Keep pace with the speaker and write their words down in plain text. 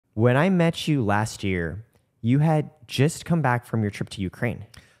When I met you last year, you had just come back from your trip to Ukraine.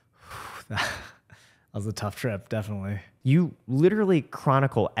 That was a tough trip, definitely. You literally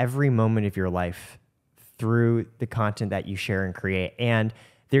chronicle every moment of your life through the content that you share and create. And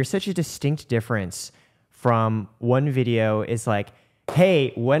there's such a distinct difference from one video is like,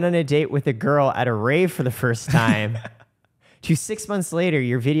 hey, went on a date with a girl at a rave for the first time, to 6 months later,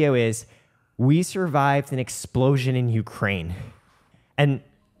 your video is, we survived an explosion in Ukraine. And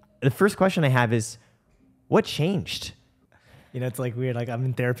the first question I have is, what changed? You know, it's like weird. Like I'm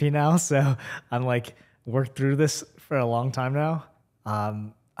in therapy now, so I'm like worked through this for a long time now.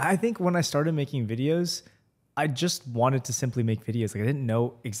 I think when I started making videos, I just wanted to simply make videos. Like I didn't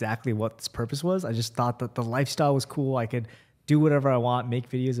know exactly what its purpose was. I just thought that the lifestyle was cool. I could do whatever I want, make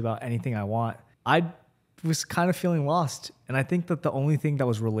videos about anything I want. I was kind of feeling lost. And I think that the only thing that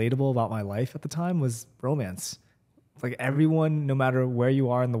was relatable about my life at the time was romance. Like everyone, no matter where you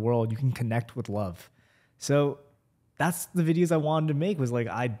are in the world, you can connect with love. So that's the videos I wanted to make. Was like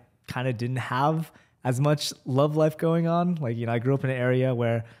I kind of didn't have as much love life going on. Like, you know, I grew up in an area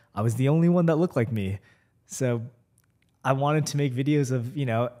where I was the only one that looked like me. So I wanted to make videos of, you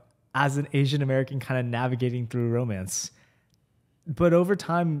know, as an Asian American kind of navigating through romance. But over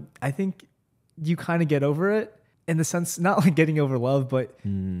time, I think you kind of get over it in the sense, not like getting over love, but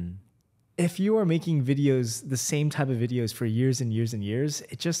if you are making videos, the same type of videos for years and years and years,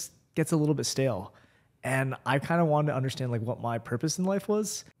 it just gets a little bit stale. And I kind of wanted to understand like what my purpose in life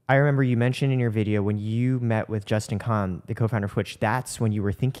was. I remember you mentioned in your video when you met with Justin Khan, the co-founder of Twitch, that's when you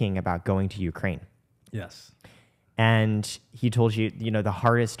were thinking about going to Ukraine. Yes. And he told you, you know, the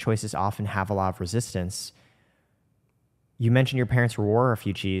hardest choices often have a lot of resistance. You mentioned your parents were war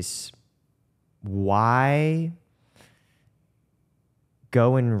refugees. Why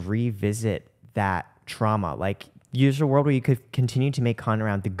go and revisit that trauma? Like, use a world where you could continue to make content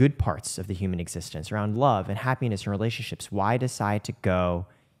around the good parts of the human existence, around love and happiness and relationships. Why decide to go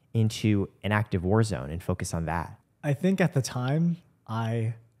into an active war zone and focus on that? I think at the time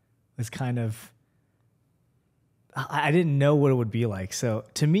I was kind of, I didn't know what it would be like. So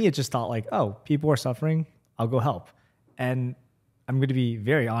to me, it just thought like, oh, people are suffering, I'll go help. And I'm going to be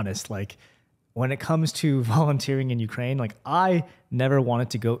very honest, like when it comes to volunteering in Ukraine, like I never wanted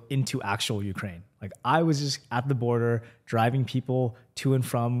to go into actual Ukraine. Like I was just at the border driving people to and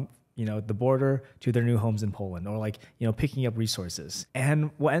from, you know, the border to their new homes in Poland, or like, you know, picking up resources.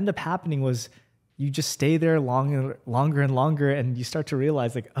 And what ended up happening was you just stay there longer and longer, and you start to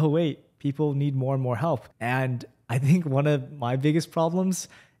realize like, oh wait, people need more and more help. And I think one of my biggest problems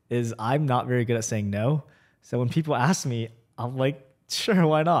is I'm not very good at saying no. So when people ask me, I'm like, sure,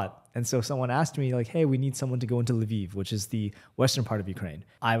 why not? And so if someone asked me like, hey, we need someone to go into Lviv, which is the western part of Ukraine.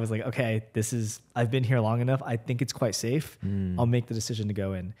 I was like, okay, I've been here long enough. I think it's quite safe. I'll make the decision to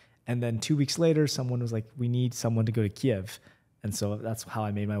go in. And then 2 weeks later, someone was like, we need someone to go to Kiev. And so that's how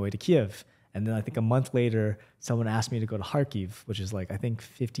I made my way to Kiev. And then I think a month later, someone asked me to go to Kharkiv, which is like, I think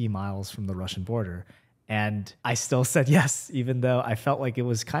 50 miles from the Russian border. And I still said yes, even though I felt like it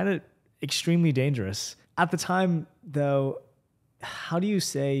was kind of extremely dangerous. At the time, though, how do you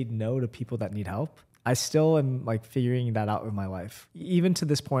say no to people that need help? I still am like figuring that out in my life. Even to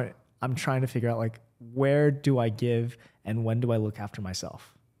this point, I'm trying to figure out like, where do I give and when do I look after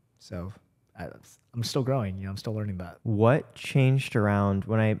myself? So I'm still growing, you know, I'm still learning that. What changed around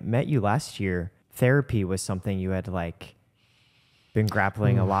when I met you last year? Therapy was something you had like been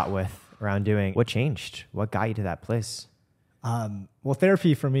grappling a lot with around doing. What changed? What got you to that place? Well,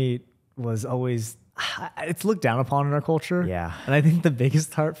 therapy for me was always, it's looked down upon in our culture. Yeah. And I think the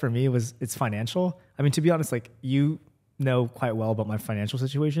biggest part for me was it's financial. I mean, to be honest, like you know quite well about my financial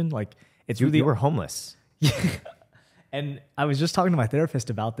situation. Like it's really, you were homeless. And I was just talking to my therapist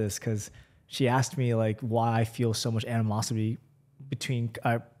about this because she asked me like why I feel so much animosity between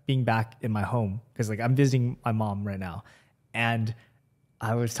being back in my home. Cause like I'm visiting my mom right now. And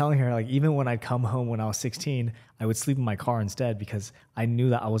I was telling her like, even when I'd come home when I was 16, I would sleep in my car instead because I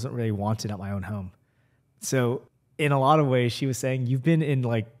knew that I wasn't really wanted at my own home. So in a lot of ways, she was saying, you've been in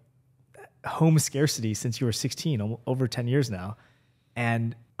like home scarcity since you were 16, over 10 years now.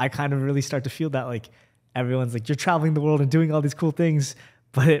 And I kind of really start to feel that like everyone's like, you're traveling the world and doing all these cool things.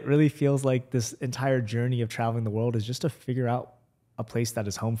 But it really feels like this entire journey of traveling the world is just to figure out a place that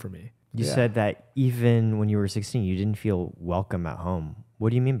is home for me. You said that even when you were 16, you didn't feel welcome at home.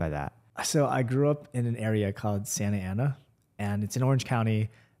 What do you mean by that? So I grew up in an area called Santa Ana, and it's in Orange County.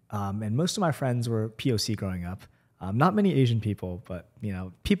 And most of my friends were POC growing up. Not many Asian people, but you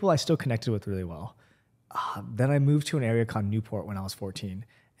know, people I still connected with really well. Then I moved to an area called Newport when I was 14.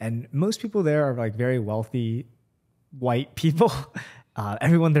 And most people there are like very wealthy white people.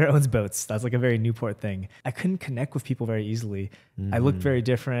 Everyone there owns boats. That's like a very Newport thing. I couldn't connect with people very easily. I looked very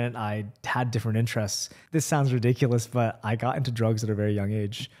different. I had different interests. This sounds ridiculous, but I got into drugs at a very young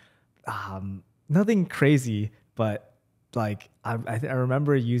age. Nothing crazy, but like I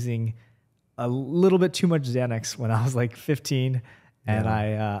remember using a little bit too much Xanax when I was like 15, and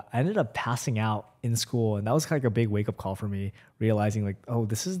I ended up passing out in school, and that was like a big wake up call for me, realizing like, oh,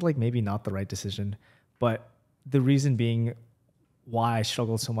 this is like maybe not the right decision. But the reason being why I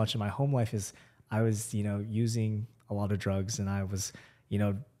struggled so much in my home life is I was, using a lot of drugs, and I was,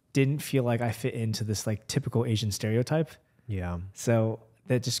 didn't feel like I fit into this like typical Asian stereotype. Yeah. So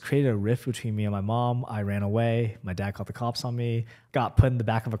that just created a rift between me and my mom. I ran away. My dad called the cops on me, got put in the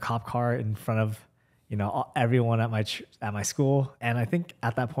back of a cop car in front of, everyone at my school. And I think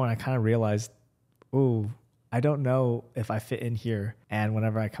at that point I kind of realized, ooh, I don't know if I fit in here. And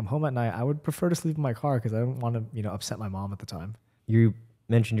whenever I come home at night, I would prefer to sleep in my car because I don't want to, upset my mom at the time. You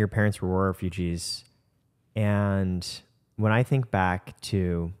mentioned your parents were war refugees. And when I think back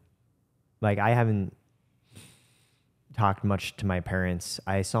to, like, I haven't talked much to my parents.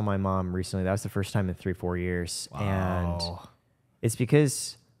 I saw my mom recently. That was the first time in 3-4 years. Wow. And it's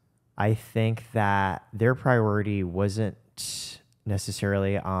because I think that their priority wasn't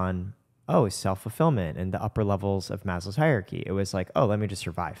necessarily on, self-fulfillment and the upper levels of Maslow's hierarchy. It was like, let me just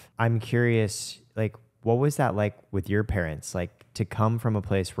survive. I'm curious, like, what was that like with your parents? Like, to come from a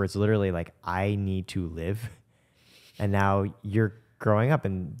place where it's literally like, I need to live. And now you're growing up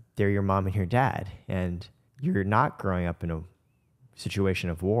and they're your mom and your dad. And you're not growing up in a situation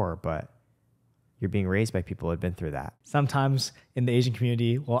of war, but you're being raised by people who have been through that. Sometimes in the Asian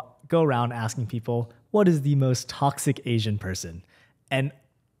community, we'll go around asking people, what is the most toxic Asian person? And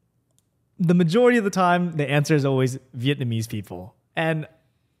the majority of the time, the answer is always Vietnamese people. And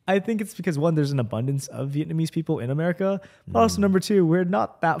I think it's because, one, there's an abundance of Vietnamese people in America, but also number two, we're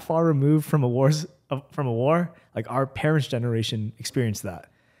not that far removed from a war. Like, our parents' generation experienced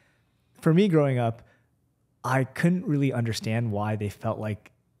that. For me growing up, I couldn't really understand why they felt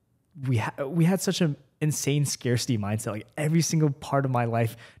like we had such an insane scarcity mindset. Like, every single part of my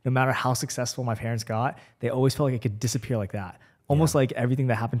life, no matter how successful my parents got, they always felt like it could disappear like that. Almost like everything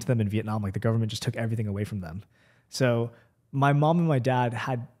that happened to them in Vietnam, like the government just took everything away from them. So my mom and my dad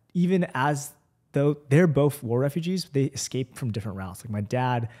had, even as though they're both war refugees, they escaped from different routes. Like, my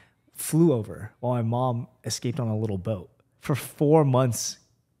dad flew over while my mom escaped on a little boat for 4 months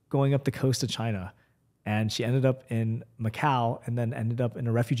going up the coast of China. And she ended up in Macau and then ended up in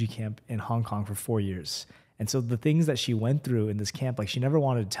a refugee camp in Hong Kong for 4 years. And so the things that she went through in this camp, like, she never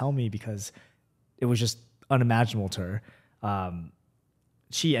wanted to tell me because it was just unimaginable to her.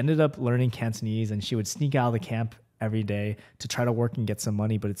 She ended up learning Cantonese, and she would sneak out of the camp every day to try to work and get some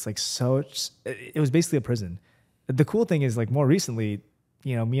money. But it's like, it was basically a prison. The cool thing is, like, more recently,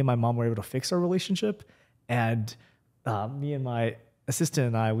 me and my mom were able to fix our relationship, and me and my assistant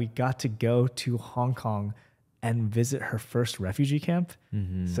and I, we got to go to Hong Kong and visit her first refugee camp.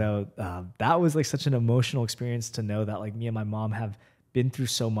 So that was like such an emotional experience to know that, like, me and my mom have been through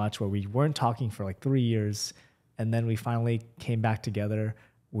so much where we weren't talking for like 3 years, and then we finally came back together.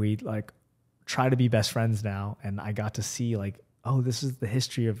 We like try to be best friends now, and I got to see like, oh, this is the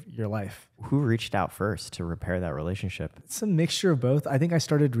history of your life. Who reached out first to repair that relationship? It's a mixture of both. I think I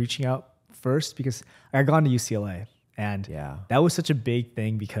started reaching out first because I had gone to UCLA. And that was such a big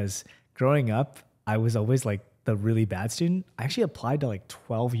thing because growing up, I was always like the really bad student. I actually applied to like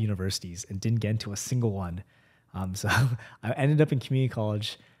 12 universities and didn't get into a single one. So I ended up in community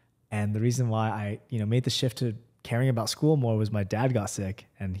college. And the reason why I, made the shift to caring about school more was my dad got sick,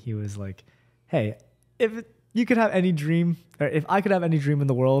 and he was like, hey, if you could have any dream, or if I could have any dream in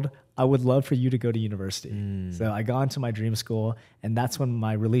the world, I would love for you to go to university. So I got into my dream school, and that's when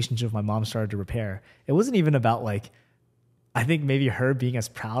my relationship with my mom started to repair. It wasn't even about like, I think maybe her being as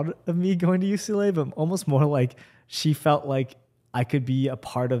proud of me going to UCLA, but almost more like she felt like I could be a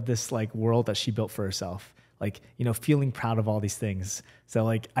part of this like world that she built for herself. Like, feeling proud of all these things. So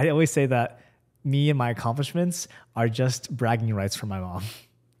like, I always say that me and my accomplishments are just bragging rights for my mom.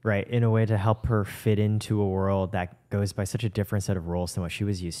 Right. In a way to help her fit into a world that goes by such a different set of rules than what she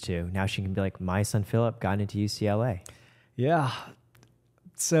was used to. Now she can be like, my son Phillip got into UCLA. Yeah.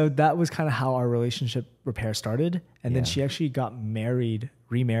 So that was kind of how our relationship repair started. And then she actually got remarried.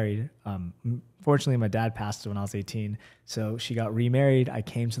 Fortunately, my dad passed when I was 18. So she got remarried. I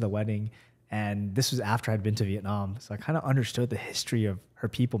came to the wedding, and this was after I'd been to Vietnam. So I kind of understood the history of her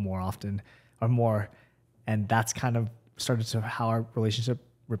people more. And that's kind of started to how our relationship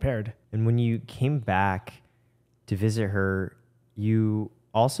repaired. And when you came back to visit her, you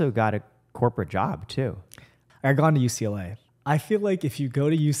also got a corporate job too. I had gone to UCLA. I feel like if you go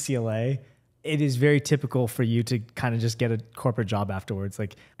to UCLA, it is very typical for you to kind of just get a corporate job afterwards.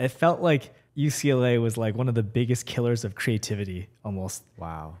 Like it felt like UCLA was like one of the biggest killers of creativity almost.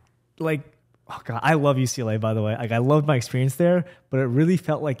 Wow. Like, oh God, I love UCLA, by the way. Like I loved my experience there, but it really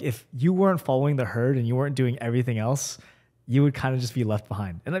felt like if you weren't following the herd and you weren't doing everything else, you would kind of just be left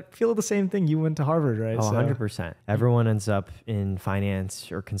behind. And I feel the same thing. You went to Harvard, right? Oh, 100%. Everyone ends up in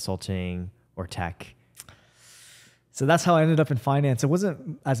finance or consulting or tech. So that's how I ended up in finance. It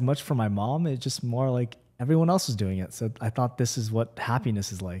wasn't as much for my mom. It's just more like everyone else was doing it. So I thought this is what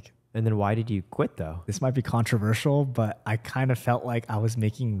happiness is like. And then why did you quit though? This might be controversial, but I kind of felt like I was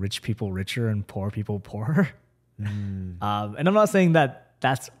making rich people richer and poor people poorer. And I'm not saying that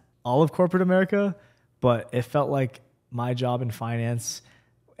that's all of corporate America, but it felt like my job in finance,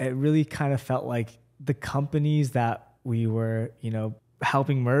 it really kind of felt like the companies that we were,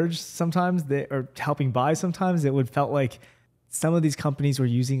 helping merge sometimes or helping buy sometimes, it would felt like some of these companies were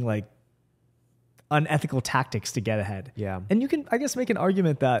using like unethical tactics to get ahead. Yeah. And you can, I guess, make an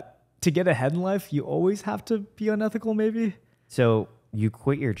argument that to get ahead in life, you always have to be unethical maybe. So you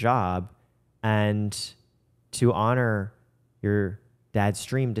quit your job and to honor your dad's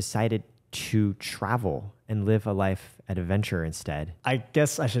dream decided to travel and live a life at adventure instead. I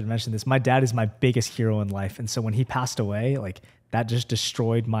guess I should mention this. My dad is my biggest hero in life. And so when he passed away, like that just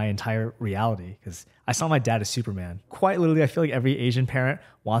destroyed my entire reality because I saw my dad as Superman. Quite literally, I feel like every Asian parent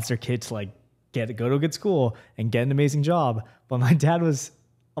wants their kid to like go to a good school and get an amazing job. But my dad was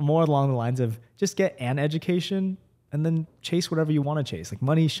more along the lines of just get an education and then chase whatever you want to chase. Like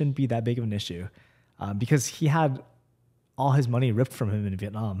money shouldn't be that big of an issue because he had all his money ripped from him in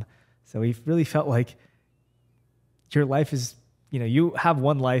Vietnam. So he really felt like your life is, you have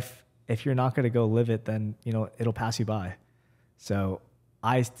one life. If you're not going to go live it, then, it'll pass you by. So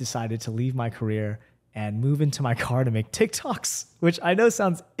I decided to leave my career and move into my car to make TikToks, which I know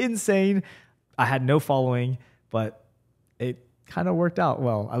sounds insane. I had no following, but it kind of worked out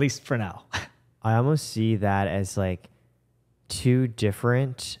well, at least for now. I almost see that as like two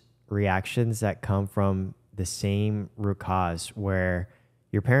different reactions that come from the same root cause where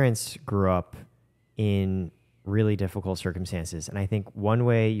your parents grew up in really difficult circumstances. And I think one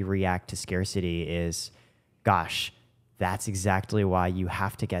way you react to scarcity is, gosh, that's exactly why you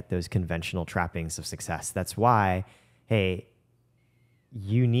have to get those conventional trappings of success. That's why, hey,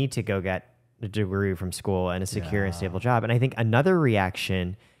 you need to go get a degree from school and a secure and stable job. And I think another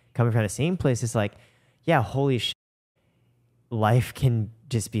reaction coming from the same place is like, yeah, holy shit, life can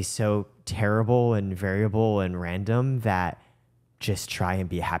just be so terrible and variable and random that just try and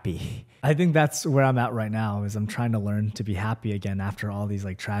be happy. I think that's where I'm at right now is I'm trying to learn to be happy again after all these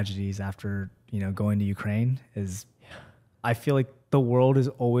like tragedies, after, going to Ukraine is I feel like the world is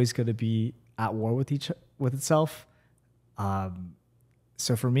always going to be at war with itself.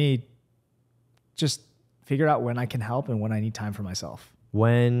 So for me, just figure out when I can help and when I need time for myself.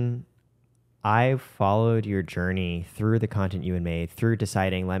 When I followed your journey through the content you had made, through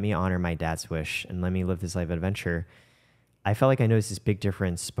deciding, let me honor my dad's wish and let me live this life of adventure, I felt like I noticed this big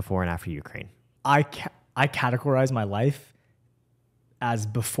difference before and after Ukraine. I categorize my life as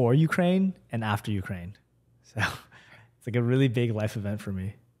before Ukraine and after Ukraine. So it's like a really big life event for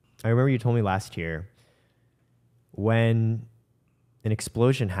me. I remember you told me last year when an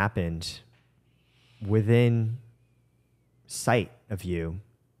explosion happened within sight of you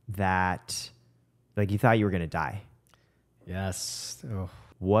that like you thought you were going to die. Yes. Oh.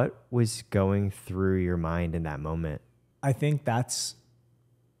 What was going through your mind in that moment? I think that's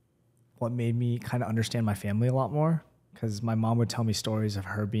what made me kind of understand my family a lot more because my mom would tell me stories of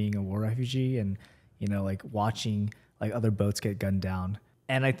her being a war refugee and, like watching like other boats get gunned down.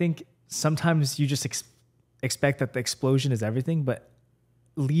 And I think sometimes you just expect that the explosion is everything, but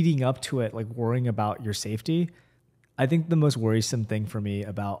leading up to it, like worrying about your safety, I think the most worrisome thing for me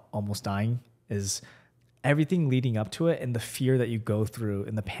about almost dying is everything leading up to it and the fear that you go through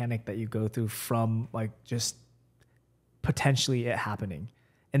and the panic that you go through from like just potentially it happening.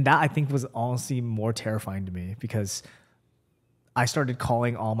 And that I think was honestly more terrifying to me because I started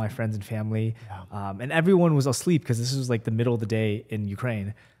calling all my friends and family and everyone was asleep because this was like the middle of the day in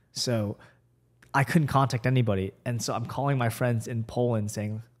Ukraine. So I couldn't contact anybody. And so I'm calling my friends in Poland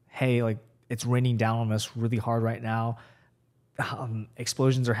saying, hey, like it's raining down on us really hard right now.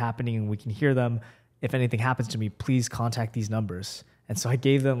 Explosions are happening and we can hear them. If anything happens to me, please contact these numbers. And so I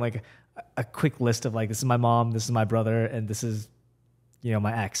gave them like a quick list of like, this is my mom, this is my brother, and this is,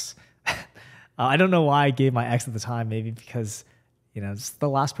 my ex. I don't know why I gave my ex at the time, maybe because, it's the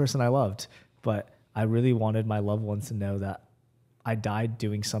last person I loved. But I really wanted my loved ones to know that I died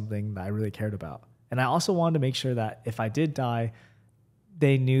doing something that I really cared about. And I also wanted to make sure that if I did die,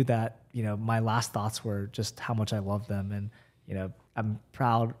 they knew that, you know, my last thoughts were just how much I love them. And, you know, I'm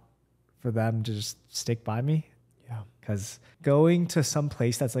proud for them to just stick by me. Yeah. Because going to some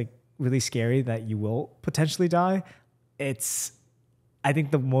place that's like really scary that you will potentially die, I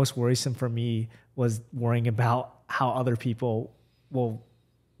think the most worrisome for me was worrying about how other people will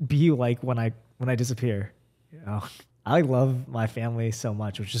be like when I disappear. You know, I love my family so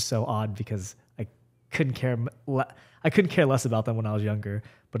much, which is so odd because I couldn't care less about them when I was younger.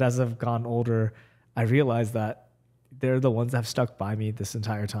 But as I've gotten older, I realized that they're the ones that have stuck by me this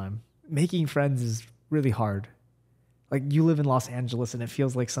entire time. Making friends is really hard. Like, you live in Los Angeles and it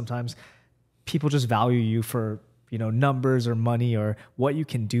feels like sometimes people just value you for, you know, numbers or money or what you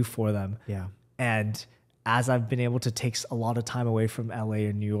can do for them. Yeah. And as I've been able to take a lot of time away from LA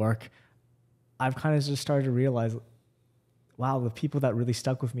and New York, I've kind of just started to realize, wow, the people that really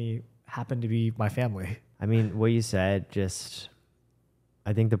stuck with me happen to be my family. I mean, what you said,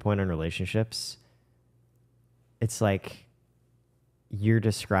 I think the point on relationships, it's like you're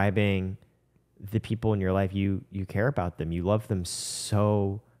describing the people in your life, you care about them, you love them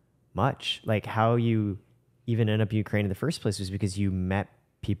so much. Like, how you even end up in Ukraine in the first place was because you met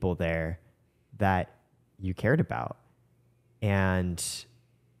people there that you cared about and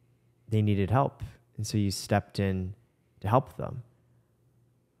they needed help. And so you stepped in to help them.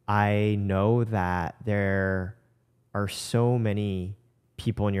 I know that there are so many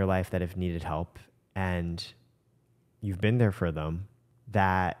people in your life that have needed help and you've been there for them,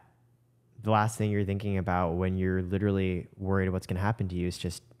 that the last thing you're thinking about when you're literally worried what's going to happen to you is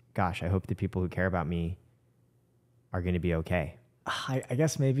just, gosh, I hope the people who care about me are going to be okay. I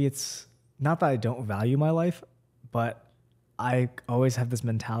guess maybe it's not that I don't value my life, but I always have this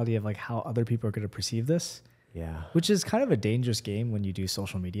mentality of like how other people are going to perceive this. Yeah. Which is kind of a dangerous game when you do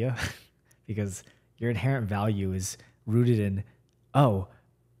social media because your inherent value is rooted in, oh,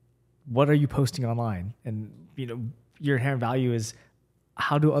 what are you posting online? And, you know, your inherent value is,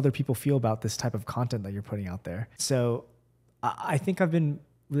 how do other people feel about this type of content that you're putting out there? So I think I've been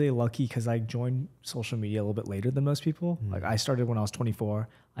really lucky because I joined social media a little bit later than most people. Like, I started when I was 24.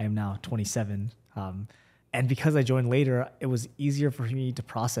 I am now 27. And because I joined later, it was easier for me to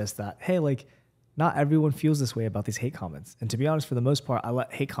process that, hey, like, not everyone feels this way about these hate comments. And to be honest, for the most part, I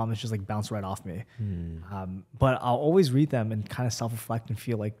let hate comments just like bounce right off me. But I'll always read them and kind of self-reflect and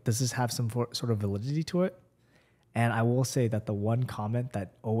feel like, does this have some sort of validity to it? And I will say that the one comment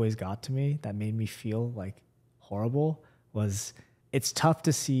that always got to me, that made me feel like horrible, was, it's tough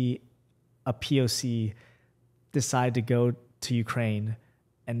to see a POC decide to go to Ukraine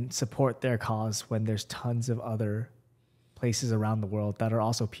and support their cause when there's tons of other places around the world that are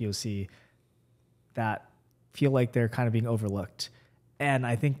also POC that feel like they're kind of being overlooked. And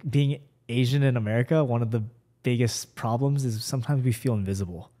I think being Asian in America, one of the biggest problems is sometimes we feel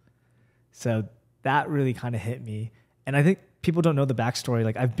invisible. So that really kind of hit me. And I think people don't know the backstory.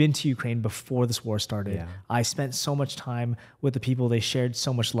 Like, I've been to Ukraine before this war started. Yeah. I spent so much time with the people. They shared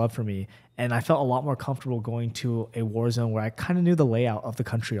so much love for me. And I felt a lot more comfortable going to a war zone where I kind of knew the layout of the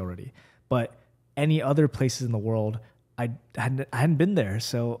country already. But any other places in the world, I hadn't been there.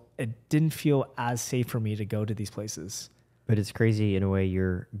 So it didn't feel as safe for me to go to these places. But it's crazy in a way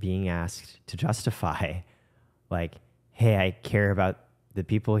you're being asked to justify, like, hey, I care about the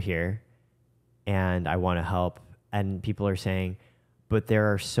people here and I want to help. And people are saying, but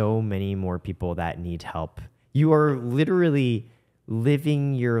there are so many more people that need help. You are literally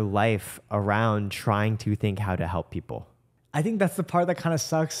living your life around trying to think how to help people. I think that's the part that kind of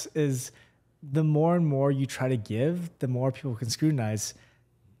sucks, is the more and more you try to give, the more people can scrutinize,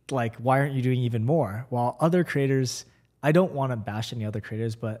 like, why aren't you doing even more? While other creators, I don't want to bash any other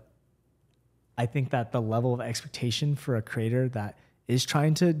creators, but I think that the level of expectation for a creator that is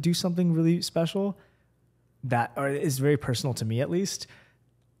trying to do something really special, that or is very personal to me at least,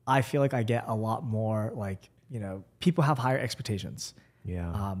 I feel like I get a lot more, like, you know, people have higher expectations.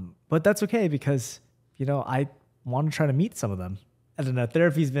 Yeah. But that's okay because, you know, I want to try to meet some of them. I don't know.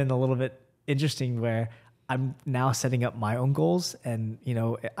 Therapy's been a little bit interesting where I'm now setting up my own goals, and, you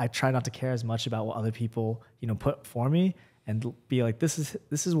know, I try not to care as much about what other people, you know, put for me, and be like, this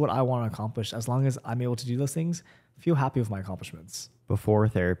is what I want to accomplish. As long as I'm able to do those things, feel happy with my accomplishments. Before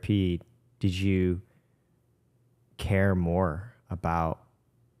therapy, did you care more about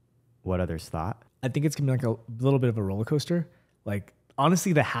what others thought? I think it's gonna be like a little bit of a roller coaster. Like,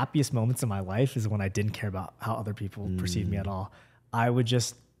 honestly, the happiest moments in my life is when I didn't care about how other people perceived me at all. I would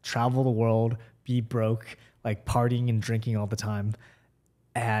just travel the world, be broke, like partying and drinking all the time.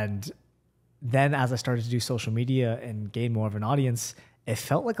 And then as I started to do social media and gain more of an audience, it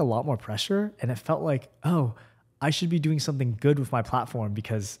felt like a lot more pressure, and it felt like, oh, I should be doing something good with my platform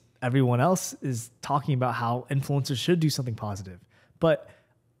because everyone else is talking about how influencers should do something positive. But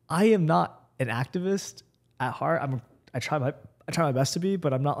I am not an activist at heart. I try my best to be,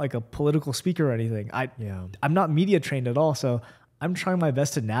 but I'm not like a political speaker or anything. I'm not media trained at all. So I'm trying my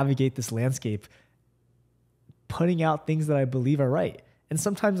best to navigate this landscape, putting out things that I believe are right. And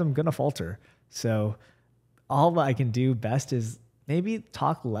sometimes I'm going to falter. So all that I can do best is maybe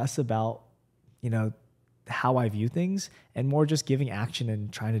talk less about, how I view things and more just giving action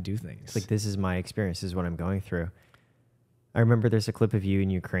and trying to do things. It's like, this is my experience. This is what I'm going through. I remember there's a clip of you in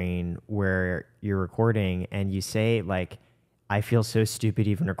Ukraine where you're recording and you say, like, I feel so stupid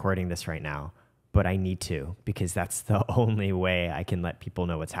even recording this right now, but I need to because that's the only way I can let people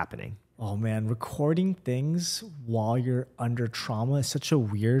know what's happening. Oh man, recording things while you're under trauma is such a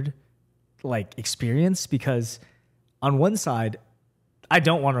weird experience because on one side, I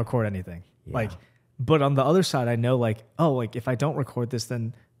don't want to record anything. Yeah. But on the other side, I know if I don't record this,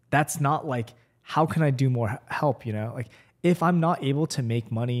 then that's not how can I do more help? If I'm not able to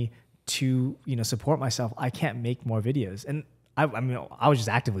make money to, support myself, I can't make more videos. And I was just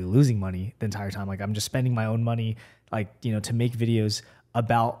actively losing money the entire time. I'm just spending my own money, to make videos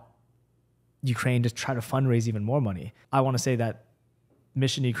about Ukraine to try to fundraise even more money. I want to say that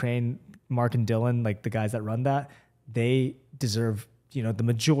Mission Ukraine, Mark and Dylan, the guys that run that, they deserve, the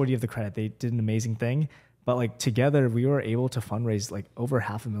majority of the credit. They did an amazing thing. But together we were able to fundraise over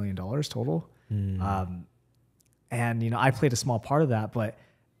 $500,000 total. And, I played a small part of that, but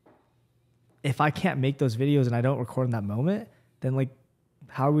if I can't make those videos and I don't record in that moment, then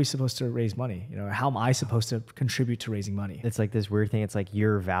how are we supposed to raise money? How am I supposed to contribute to raising money? It's this weird thing. It's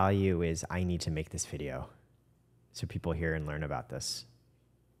your value is I need to make this video so people hear and learn about this.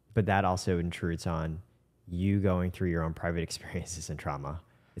 But that also intrudes on you going through your own private experiences and trauma.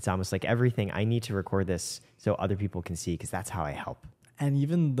 It's almost like everything, I need to record this so other people can see because that's how I help. And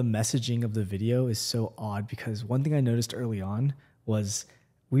even the messaging of the video is so odd because one thing I noticed early on was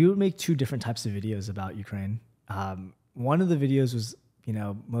we would make two different types of videos about Ukraine. One of the videos was,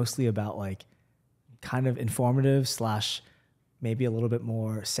 mostly about kind of informative / maybe a little bit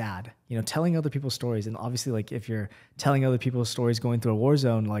more sad, telling other people's stories. And obviously if you're telling other people's stories going through a war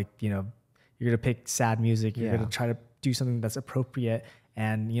zone, you're going to pick sad music. You're going to try to do something that's appropriate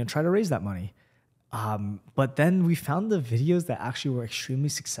and, try to raise that money. But then we found the videos that actually were extremely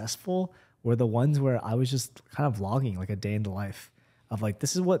successful were the ones where I was just kind of vlogging a day in the life of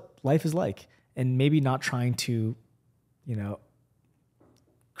this is what life is like. And maybe not trying to,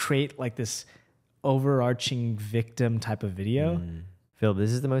 create this overarching victim type of video. Phil,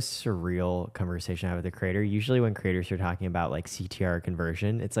 this is the most surreal conversation I have with a creator. Usually when creators are talking about CTR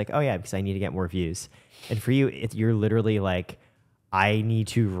conversion, it's oh yeah, because I need to get more views. And for you, you're literally I need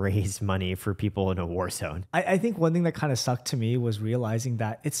to raise money for people in a war zone. I think one thing that kind of sucked to me was realizing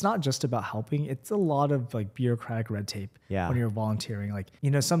that it's not just about helping. It's a lot of bureaucratic red tape when you're volunteering.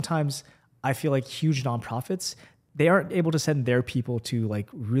 Sometimes I feel huge nonprofits, they aren't able to send their people to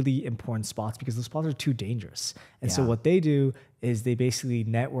really important spots because the spots are too dangerous. And so what they do is they basically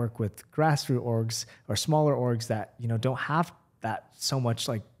network with grassroots orgs or smaller orgs that, don't have that so much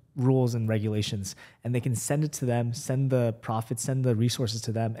rules and regulations, and they can send it to them, send the profits, send the resources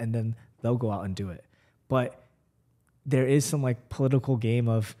to them, and then they'll go out and do it. But there is some political game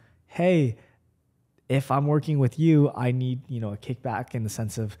of, hey, if I'm working with you, I need, a kickback in the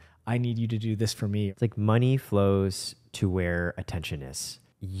sense of I need you to do this for me. It's money flows to where attention is.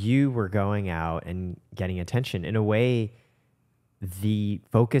 You were going out and getting attention. In a way, the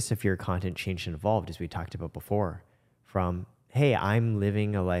focus of your content changed and evolved, as we talked about before, from, hey, I'm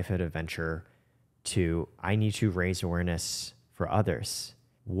living a life of adventure to I need to raise awareness for others.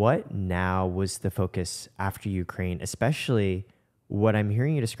 What now was the focus after Ukraine, especially what I'm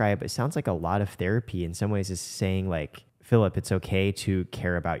hearing you describe? It sounds like a lot of therapy in some ways is saying Philip, it's okay to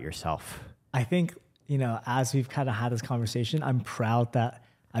care about yourself. I think, as we've kind of had this conversation, I'm proud that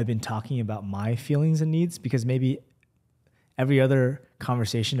I've been talking about my feelings and needs because maybe every other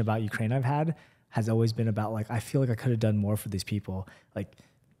conversation about Ukraine I've had has always been about I feel I could have done more for these people.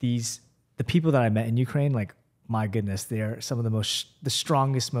 The people that I met in Ukraine, my goodness, they are some of the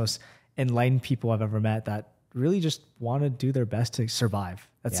strongest, most enlightened people I've ever met that really just want to do their best to survive.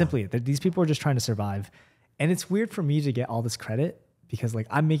 That's simply it. These people are just trying to survive. And it's weird for me to get all this credit because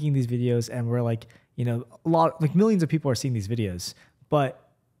I'm making these videos and we're a lot, millions of people are seeing these videos,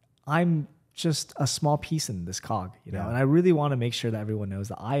 but I'm just a small piece in this cog, and I really want to make sure that everyone knows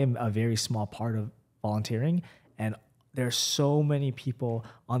that I am a very small part of volunteering. And there's so many people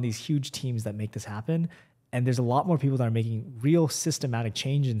on these huge teams that make this happen. And there's a lot more people that are making real systematic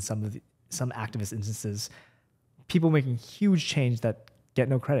change in some activist instances. People making huge change that get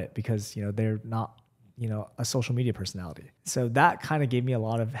no credit because, they're not, a social media personality. So that kind of gave me a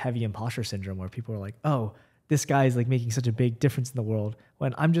lot of heavy imposter syndrome where people are like, oh, this guy is like making such a big difference in the world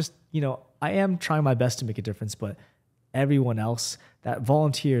when I'm just, I am trying my best to make a difference, but everyone else that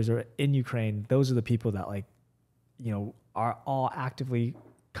volunteers or in Ukraine, those are the people that are all actively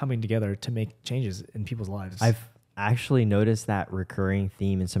coming together to make changes in people's lives. I've actually noticed that recurring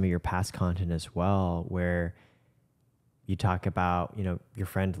theme in some of your past content as well, where you talk about, your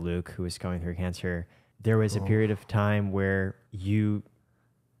friend Luke, who was going through cancer. There was a period of time where you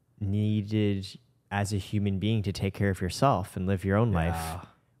needed, as a human being, to take care of yourself and live your own life,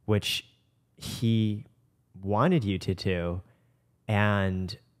 which he wanted you to do.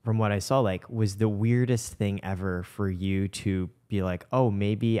 And from what I saw, was the weirdest thing ever for you to be like, oh,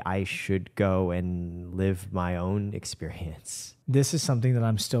 maybe I should go and live my own experience. This is something that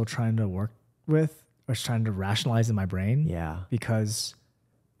I'm still trying to work with or trying to rationalize in my brain. Yeah. Because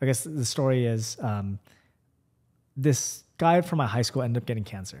I guess the story is this guy from my high school ended up getting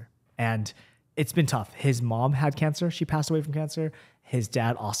cancer. And it's been tough. His mom had cancer. She passed away from cancer. His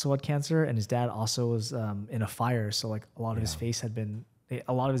dad also had cancer. And his dad also was in a fire. So a lot of his face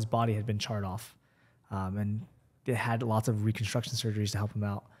a lot of his body had been charred off. And they had lots of reconstruction surgeries to help him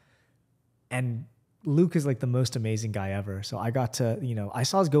out. And Luke is the most amazing guy ever. So I got to, I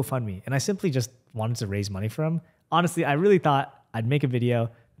saw his GoFundMe and I simply just wanted to raise money for him. Honestly, I really thought I'd make a video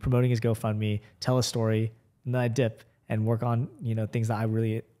promoting his GoFundMe, tell a story, and then I'd dip and work on, other things that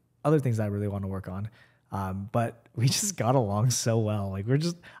I really want to work on. But we just got along so well. I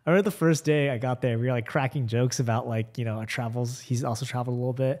remember the first day I got there, we were cracking jokes about our travels. He's also traveled a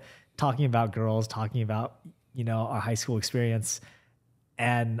little bit, talking about girls, talking about, our high school experience.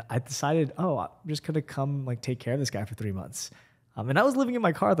 And I decided, I'm just going to come take care of this guy for 3 months. And I was living in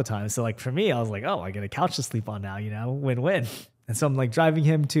my car at the time. So for me, I was like, I get a couch to sleep on now, win-win. And so I'm driving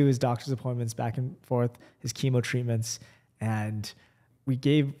him to his doctor's appointments back and forth, his chemo treatments. And we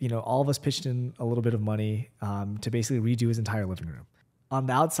gave, all of us pitched in a little bit of money to basically redo his entire living room. On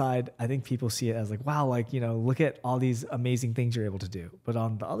the outside, I think people see it as wow, look at all these amazing things you're able to do. But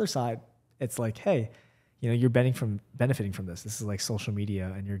on the other side, it's hey, you're benefiting from this. This is social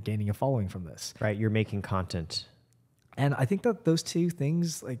media and you're gaining a following from this. Right. You're making content. And I think that those two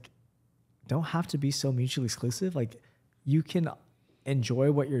things don't have to be so mutually exclusive. You can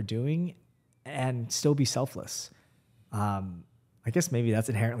enjoy what you're doing and still be selfless. I guess maybe that's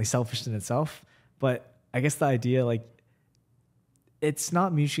inherently selfish in itself, but I guess the idea, it's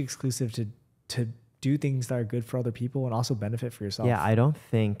not mutually exclusive to do things that are good for other people and also benefit for yourself. Yeah, I don't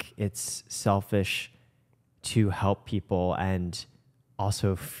think it's selfish to help people and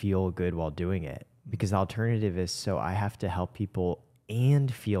also feel good while doing it, because the alternative is, so I have to help people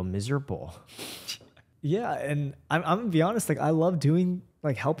and feel miserable. Yeah, and I'm gonna be honest, I love doing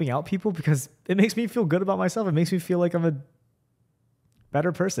helping out people because it makes me feel good about myself. It makes me feel like I'm a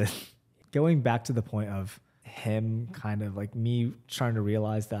better person. Going back to the point of him kind of me trying to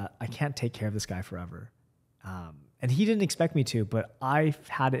realize that I can't take care of this guy forever. And he didn't expect me to, but I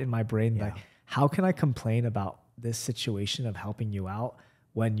had it in my brain how can I complain about this situation of helping you out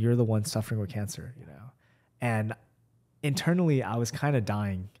when you're the one suffering with cancer, And internally I was kind of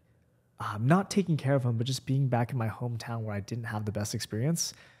dying. Not taking care of him, but just being back in my hometown where I didn't have the best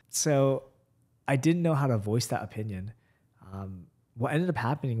experience. So I didn't know how to voice that opinion. What ended up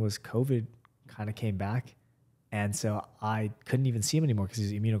happening was COVID kind of came back. And so I couldn't even see him anymore because he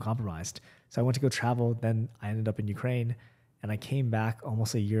was immunocompromised. So I went to go travel. Then I ended up in Ukraine and I came back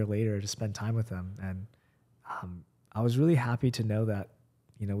almost a year later to spend time with him. And I was really happy to know that,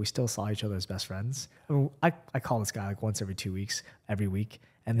 we still saw each other as best friends. I mean, I call this guy once every 2 weeks, every week.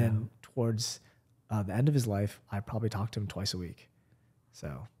 And then towards the end of his life, I probably talked to him twice a week.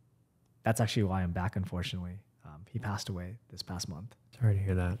 So that's actually why I'm back, unfortunately. He passed away this past month. Sorry to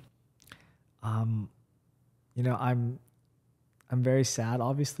hear that. I'm very sad,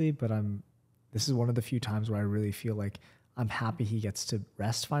 obviously, but this is one of the few times where I really feel like I'm happy he gets to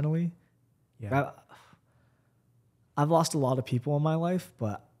rest finally. Yeah. I've lost a lot of people in my life,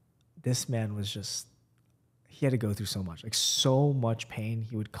 but this man was he had to go through so much pain.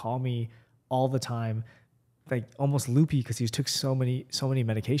 He would call me all the time, almost loopy because he took so many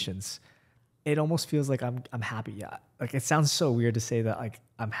medications. It almost feels like I'm happy. Yeah. It sounds so weird to say that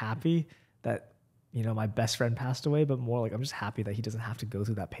I'm happy that, my best friend passed away, but more I'm just happy that he doesn't have to go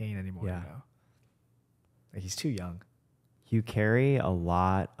through that pain anymore. Yeah. He's too young. You carry a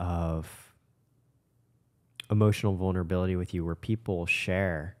lot of emotional vulnerability with you where people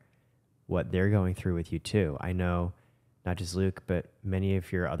share what they're going through with you too. I know not just Luke, but many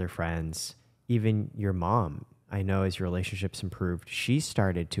of your other friends, even your mom, I know as your relationships improved, she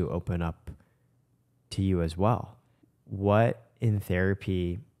started to open up to you as well. What in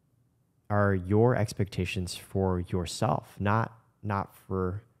therapy are your expectations for yourself? Not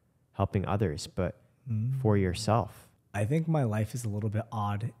for helping others, but for yourself. I think my life is a little bit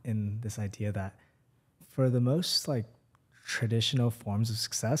odd in this idea that for the most like traditional forms of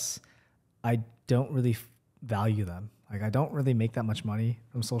success, I don't really value them. Like I don't really make that much money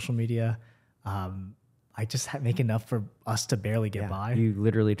from social media. I just make enough for us to barely get by. You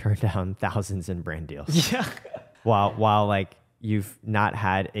literally turn down thousands in brand deals. Yeah. while like you've not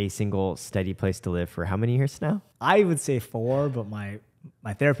had a single steady place to live for how many years now? I would say 4, but my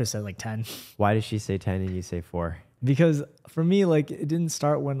therapist said like 10. Why did she say 10 and you say 4? Because for me, like it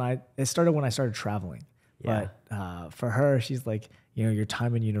started when I started traveling. Yeah. But for her, she's like, you know, your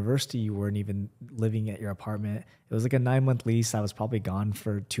time in university, you weren't even living at your apartment. It was like a 9-month lease. I was probably gone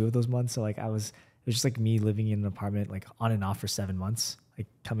for 2 of those months. So like it was just like me living in an apartment, like on and off for 7 months, like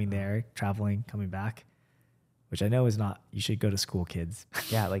coming there, traveling, coming back, which I know is not, you should go to school, kids.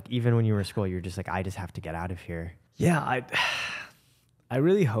 Yeah. Like even when you were in school, you're just like, I just have to get out of here. Yeah. I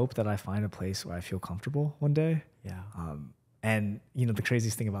really hope that I find a place where I feel comfortable one day. Yeah. And you know, the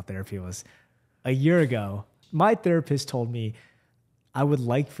craziest thing about therapy was a year ago, my therapist told me, I would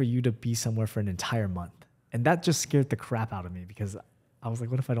like for you to be somewhere for an entire month. And that just scared the crap out of me because I was like,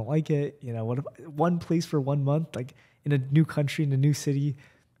 what if I don't like it? You know, what if one place for 1 month, like in a new country, in a new city?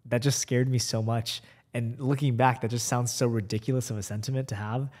 That just scared me so much. And looking back, that just sounds so ridiculous of a sentiment to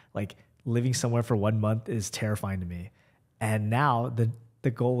have. Like living somewhere for 1 month is terrifying to me. And now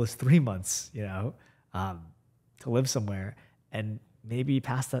the goal is 3 months, you know, to live somewhere, and maybe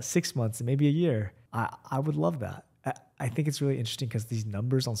past that 6 months and maybe a year. I would love that. I think it's really interesting because these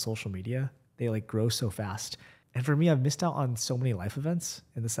numbers on social media, they like grow so fast. And for me, I've missed out on so many life events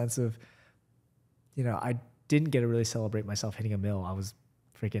in the sense of, you know, I didn't get to really celebrate myself hitting a mil. I was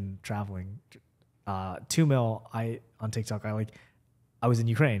freaking traveling. 2 mil on TikTok, I was in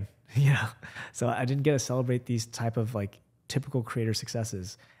Ukraine, you know, so I didn't get to celebrate these type of like typical creator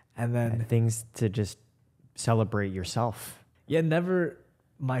successes. And then things to just celebrate yourself. Yeah, never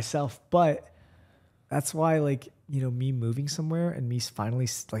myself, but that's why, like, you know, me moving somewhere and me finally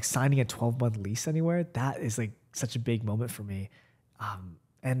like signing a 12-month lease anywhere, that is like such a big moment for me.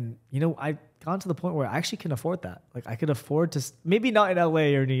 And you know, I've gone to the point where I actually can afford that. Like I could afford to, maybe not in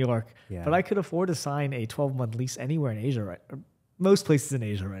LA or New York, but I could afford to sign a 12-month lease anywhere in Asia, right? Or most places in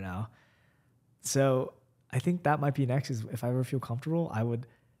Asia right now. So I think that might be next, is if I ever feel comfortable, I would,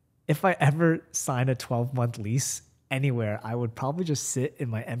 if I ever sign a 12-month lease anywhere, I would probably just sit in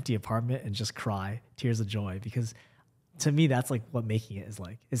my empty apartment and just cry tears of joy, because to me, that's like what making it is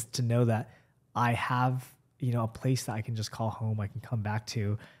like, is to know that I have, you know, a place that I can just call home, I can come back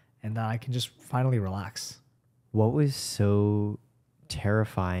to, and that I can just finally relax. What was so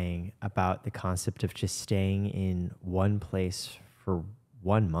terrifying about the concept of just staying in one place for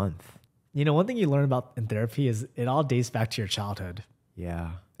 1 month? You know, one thing you learn about in therapy is it all dates back to your childhood.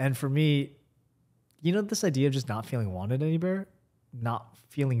 Yeah. And for me, you know, this idea of just not feeling wanted anywhere, not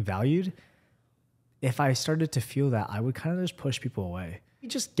feeling valued, if I started to feel that, I would kind of just push people away.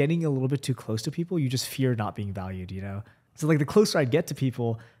 Just getting a little bit too close to people, you just fear not being valued, you know? So like the closer I get to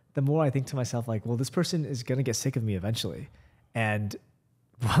people, the more I think to myself, like, well, this person is going to get sick of me eventually. And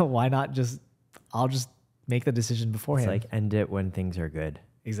why not just, I'll just make the decision beforehand. It's like end it when things are good.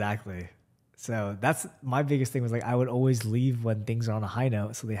 Exactly. So that's my biggest thing, was like, I would always leave when things are on a high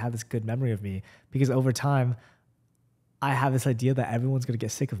note, so they have this good memory of me, because over time I have this idea that everyone's going to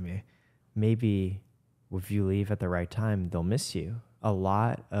get sick of me. Maybe if you leave at the right time, they'll miss you. A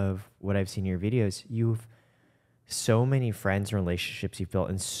lot of what I've seen in your videos, you've so many friends and relationships you've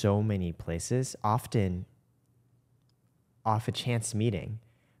built in so many places, often off a chance meeting,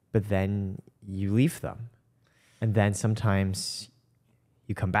 but then you leave them. And then sometimes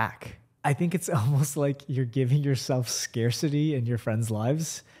you come back. I think it's almost like you're giving yourself scarcity in your friends'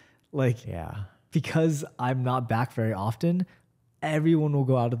 lives. Like, yeah, because I'm not back very often, everyone will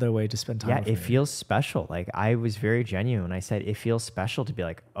go out of their way to spend time with me. It feels special. Like, I was very genuine when I said it feels special to be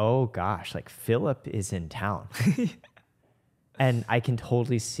like, oh gosh, like Phillip is in town. And I can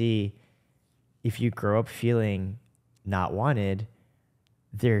totally see, if you grow up feeling not wanted,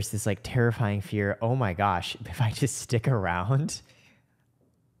 there's this like terrifying fear, oh my gosh, if I just stick around,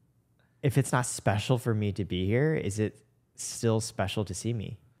 if it's not special for me to be here, is it still special to see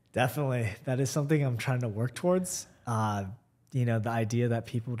me? Definitely. That is something I'm trying to work towards. You know, the idea that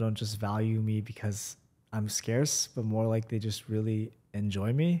people don't just value me because I'm scarce, but more like they just really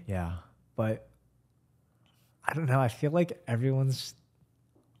enjoy me. Yeah. but I don't know. I feel like everyone's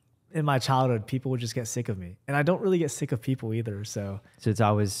in my childhood, people would just get sick of me, and I don't really get sick of people either. So it's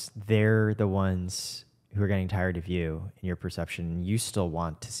always they're the ones who are getting tired of you in your perception. You still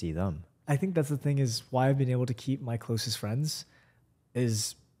want to see them. I think that's the thing is why I've been able to keep my closest friends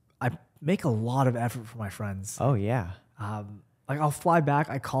is I make a lot of effort for my friends. Oh yeah. Like I'll fly back.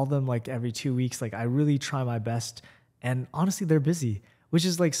 I call them like every 2 weeks. Like I really try my best. And honestly, they're busy, which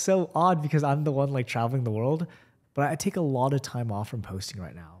is like so odd because I'm the one like traveling the world, but I take a lot of time off from posting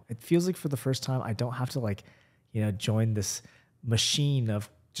right now. It feels like for the first time, I don't have to like, join this machine of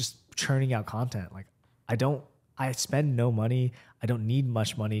just churning out content. Like I spend no money. I don't need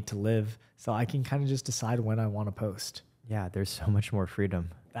much money to live. So I can kind of just decide when I want to post. Yeah. There's so much more freedom.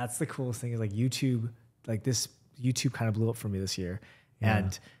 That's the coolest thing is like YouTube, like this YouTube kind of blew up for me this year. Yeah.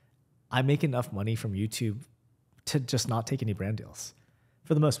 And I make enough money from YouTube to just not take any brand deals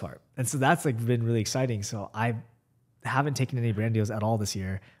for the most part. And so that's like been really exciting. So I haven't taken any brand deals at all this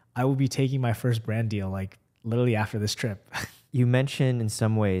year. I will be taking my first brand deal like literally after this trip. You mentioned in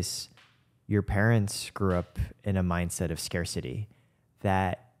some ways your parents grew up in a mindset of scarcity,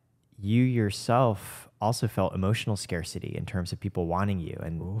 that you yourself also felt emotional scarcity in terms of people wanting you.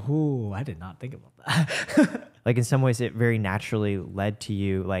 And ooh, I did not think about that. like in some ways it very naturally led to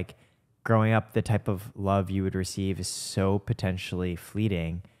you, like growing up, the type of love you would receive is so potentially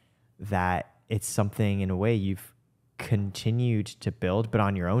fleeting that it's something in a way you've continued to build, but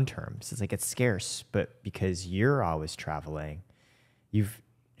on your own terms. It's like it's scarce, but because you're always traveling, you've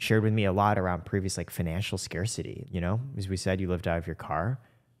shared with me a lot around previous like financial scarcity, as we said, you lived out of your car.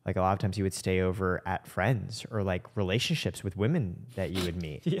 Like a lot of times you would stay over at friends or like relationships with women that you would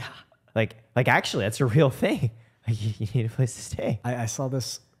meet. Yeah. Like actually that's a real thing. Like you need a place to stay. I saw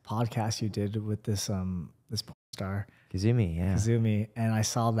this podcast you did with this porn star. Kazumi. And I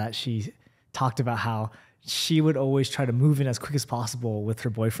saw that she talked about how she would always try to move in as quick as possible with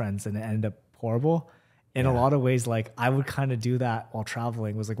her boyfriends and it ended up horrible. In a lot of ways, like I would kind of do that while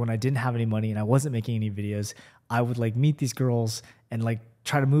traveling was like when I didn't have any money and I wasn't making any videos, I would like meet these girls and like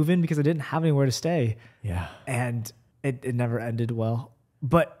try to move in because I didn't have anywhere to stay. Yeah. And it never ended well,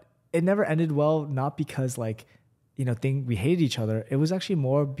 but it never ended well, not because like, we hated each other. It was actually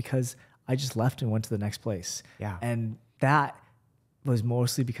more because I just left and went to the next place. Yeah. And that was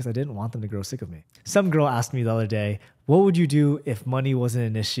mostly because I didn't want them to grow sick of me. Some girl asked me the other day, what would you do if money wasn't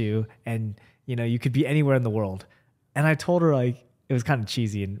an issue and you could be anywhere in the world? And I told her like, it was kind of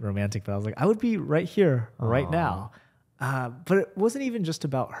cheesy and romantic, but I was like, I would be right here, right now. But it wasn't even just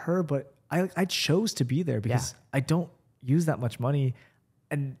about her, but I chose to be there because I don't use that much money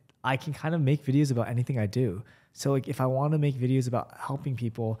and I can kind of make videos about anything I do. So like if I want to make videos about helping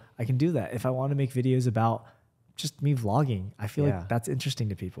people, I can do that. If I want to make videos about just me vlogging, I feel like that's interesting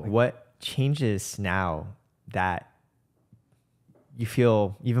to people. What changes now that you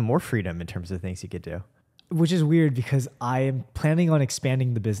feel even more freedom in terms of things you could do? Which is weird because I am planning on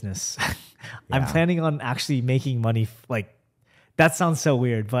expanding the business. I'm planning on actually making money. Like that sounds so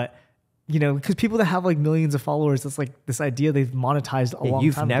weird, but because people that have like millions of followers, it's like this idea they've monetized a long time ago.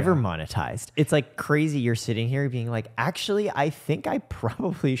 You've never monetized. It's like crazy. You're sitting here being like, actually, I think I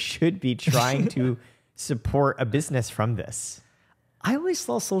probably should be trying to support a business from this. I always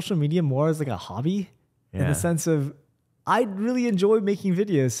saw social media more as like a hobby in the sense of I really enjoy making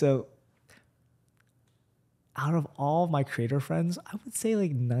videos. So out of all my creator friends, I would say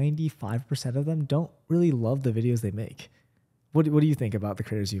like 95% of them don't really love the videos they make. What do you think about the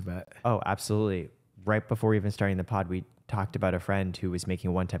creators you've met? Oh, absolutely. Right before even starting the pod, we talked about a friend who was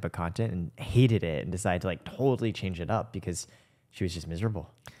making one type of content and hated it and decided to like totally change it up because she was just miserable.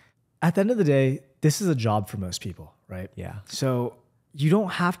 At the end of the day, this is a job for most people, right? Yeah. So you don't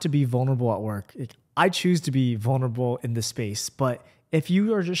have to be vulnerable at work. I choose to be vulnerable in this space, but if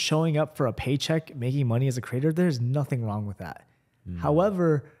you are just showing up for a paycheck, making money as a creator, there's nothing wrong with that.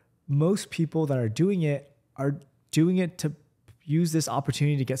 However, most people that are doing it to use this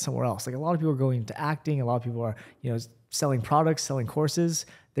opportunity to get somewhere else. Like a lot of people are going into acting. A lot of people are, selling products, selling courses.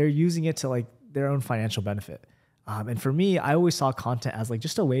 They're using it to like their own financial benefit. And for me, I always saw content as like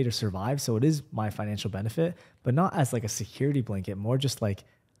just a way to survive. So it is my financial benefit, but not as like a security blanket, more just like,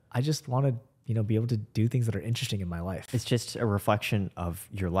 I just want to, be able to do things that are interesting in my life. It's just a reflection of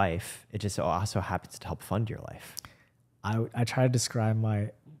your life. It just also happens to help fund your life. I try to describe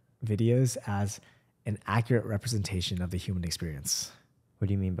my videos as an accurate representation of the human experience. What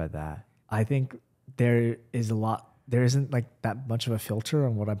do you mean by that? I think there isn't like that much of a filter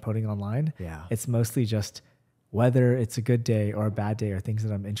on what I'm putting online. Yeah. It's mostly just whether it's a good day or a bad day or things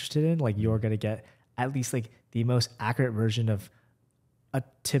that I'm interested in, like you're going to get at least like the most accurate version of a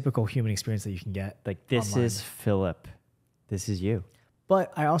typical human experience that you can get. Like, this online. is Phillip. This is you.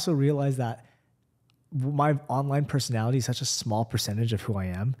 But I also realized that my online personality is such a small percentage of who I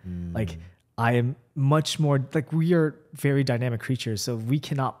am. Like, I am much more like, we are very dynamic creatures, so we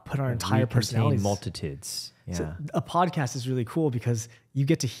cannot put our entire personalities. Multitudes. Yeah. So a podcast is really cool because you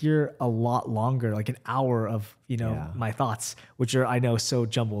get to hear a lot longer, like an hour of, my thoughts, which are, I know, so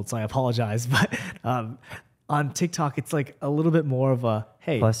jumbled. So I apologize. But on TikTok, it's like a little bit more of a,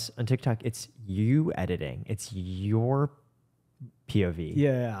 hey. Plus on TikTok, it's you editing. It's your POV.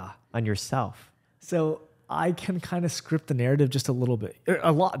 Yeah. On yourself. So I can kind of script the narrative just a little bit, or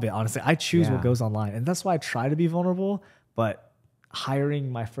a lot bit, honestly. I choose what goes online. And that's why I try to be vulnerable. But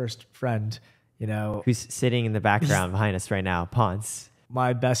hiring my first friend, who's sitting in the background behind us right now, Ponce.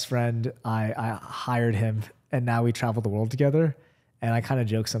 My best friend, I hired him, and now we travel the world together. And I kind of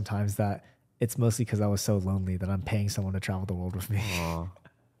joke sometimes that it's mostly because I was so lonely that I'm paying someone to travel the world with me.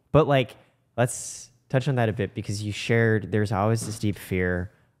 But like, let's touch on that a bit, because you shared there's always this deep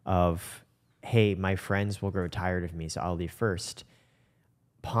fear of, hey, my friends will grow tired of me, so I'll leave first.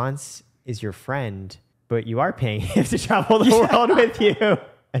 Ponce is your friend, but you are paying him to travel the world with you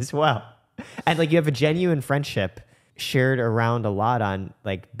as well. And like, you have a genuine friendship shared around a lot on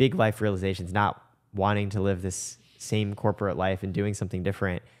like big life realizations, not wanting to live this same corporate life and doing something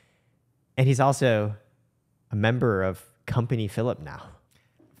different. And he's also a member of Company Phillip now.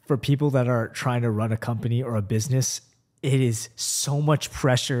 For people that are trying to run a company or a business, it is so much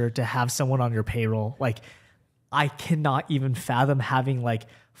pressure to have someone on your payroll. Like, I cannot even fathom having like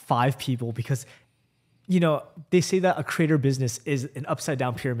 5 people, because, they say that a creator business is an upside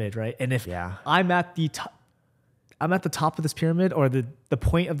down pyramid, right? And if I'm at the top of this pyramid, or the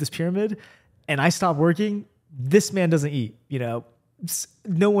point of this pyramid, and I stop working, this man doesn't eat,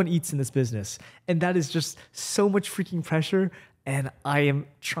 no one eats in this business. And that is just so much freaking pressure. And I am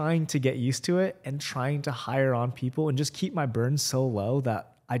trying to get used to it and trying to hire on people and just keep my burn so low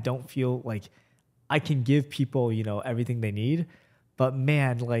that I don't feel like I can give people, everything they need. But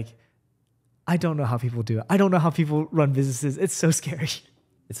man, like, I don't know how people do it. I don't know how people run businesses. It's so scary.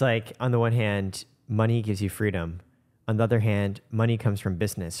 It's like, on the one hand, money gives you freedom. On the other hand, money comes from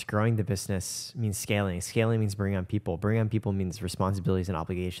business. Growing the business means scaling. Scaling means bringing on people. Bringing on people means responsibilities and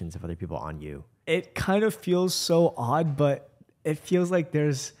obligations of other people on you. It kind of feels so odd, but it feels like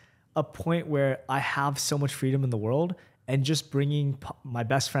there's a point where I have so much freedom in the world, and just bringing my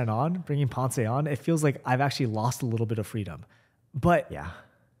best friend on, bringing Ponce on, it feels like I've actually lost a little bit of freedom. But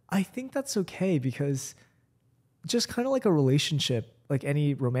I think that's okay, because just kind of like a relationship, like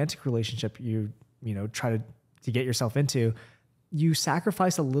any romantic relationship you try to get yourself into, you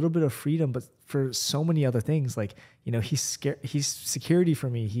sacrifice a little bit of freedom, but for so many other things. Like, he's security for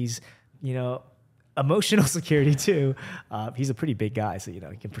me. He's, emotional security too. He's a pretty big guy, so he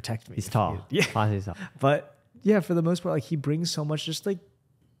can protect me. He's tall. Yeah. He's tall. But yeah, for the most part, like, he brings so much, just like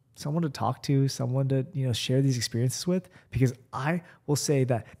someone to talk to, someone to share these experiences with. Because I will say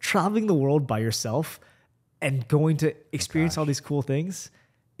that traveling the world by yourself and going to experience all these cool things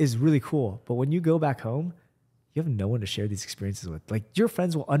is really cool. But when you go back home, you have no one to share these experiences with. Like, your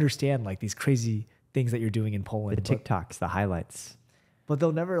friends will understand like these crazy things that you're doing in Poland, the TikToks, the highlights, but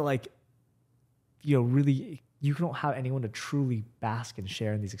they'll never like, really, you don't have anyone to truly bask and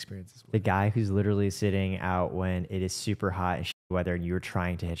share in these experiences with. The guy who's literally sitting out when it is super hot and weather, and you're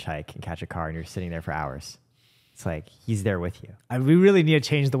trying to hitchhike and catch a car, and you're sitting there for hours. It's like, he's there with you. We really need to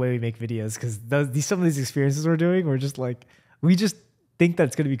change the way we make videos, because some of these experiences we're doing, we're just like, we just think that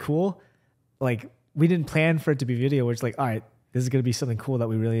it's going to be cool. Like, we didn't plan for it to be video. We're just like, all right, this is going to be something cool that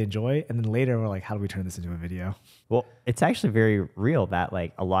we really enjoy. And then later we're like, how do we turn this into a video? Well, it's actually very real that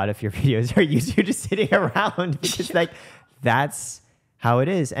like a lot of your videos are you just sitting around, because like, that's how it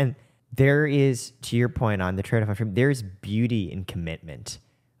is. And there is, to your point on the trade-off, there's beauty in commitment.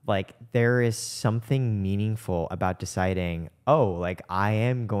 Like, there is something meaningful about deciding, oh, like, I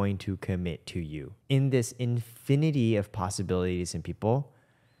am going to commit to you in this infinity of possibilities and people.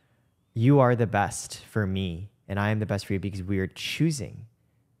 You are the best for me, and I am the best for you, because we are choosing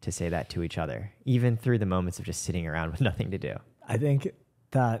to say that to each other, even through the moments of just sitting around with nothing to do. I think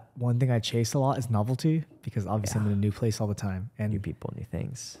that one thing I chase a lot is novelty, because obviously I'm in a new place all the time. And new people, new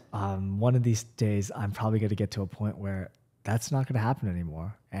things. One of these days, I'm probably going to get to a point where that's not going to happen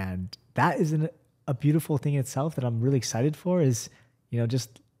anymore. And that is a beautiful thing in itself that I'm really excited for, is,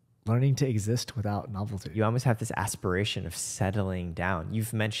 just learning to exist without novelty. You almost have this aspiration of settling down.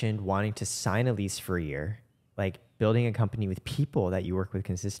 You've mentioned wanting to sign a lease for a year, like building a company with people that you work with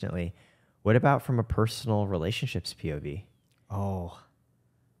consistently. What about from a personal relationships POV? Oh,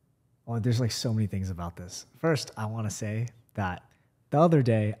 there's like so many things about this. First, I want to say that the other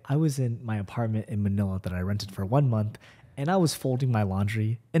day, I was in my apartment in Manila that I rented for 1 month, and I was folding my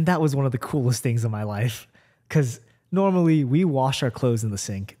laundry. And that was one of the coolest things in my life. Because normally we wash our clothes in the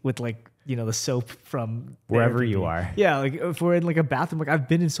sink with like, you know, the soap from Wherever you are. Yeah, like if we're in like a bathroom, like I've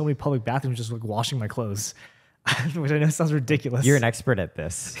been in so many public bathrooms just like washing my clothes, which I know sounds ridiculous. You're an expert at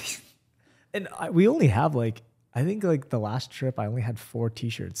this. And we only have like, I think like the last trip, I only had 4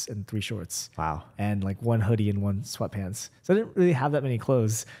 t-shirts and 3 shorts. Wow. And like 1 hoodie and 1 sweatpants. So I didn't really have that many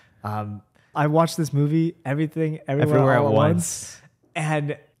clothes. I watched this movie, Everywhere All at Once.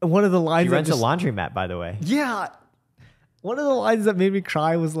 And one of the lines... You rent a laundromat, by the way. Yeah. One of the lines that made me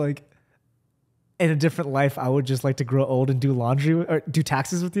cry was like, in a different life, I would just like to grow old and do laundry or do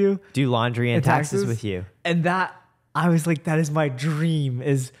taxes with you. Do laundry and taxes with you. And that, I was like, that is my dream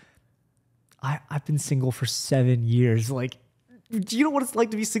is... I've been single for 7 years. Like, do you know what it's like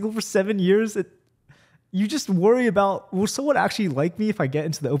to be single for 7 years? You just worry about, will someone actually like me if I get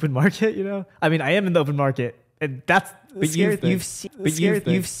into the open market, you know? I mean, I am in the open market, and that's the scary thing.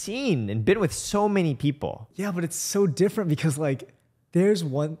 You've seen and been with so many people. Yeah, but it's so different because like, there's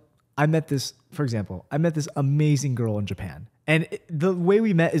one, for example, I met this amazing girl in Japan. And the way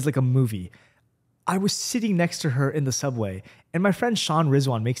we met is like a movie. I was sitting next to her in the subway, and my friend Sean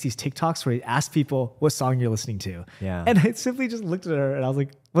Rizwan makes these TikToks where he asks people what song you're listening to. Yeah. And I simply just looked at her and I was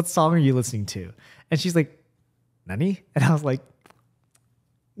like, what song are you listening to? And she's like, Nani? And I was like,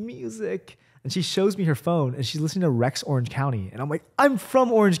 music. And she shows me her phone and she's listening to Rex Orange County. And I'm like, I'm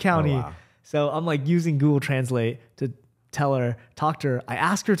from Orange County. Oh, wow. So I'm like using Google Translate to talk to her. I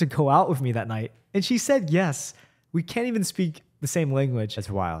asked her to go out with me that night and she said yes. We can't even speak the same language. That's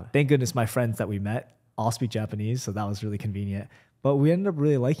wild. Thank goodness my friends that we met all speak Japanese, so that was really convenient. But we ended up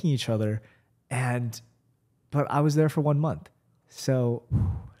really liking each other, but I was there for 1 month. So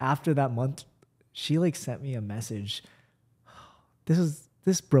after that month, she like sent me a message.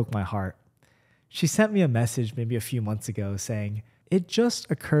 This broke my heart. She sent me a message maybe a few months ago saying, "It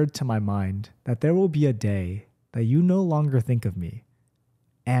just occurred to my mind that there will be a day that you no longer think of me,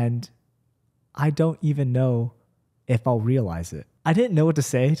 and I don't even know if I'll realize it." I didn't know what to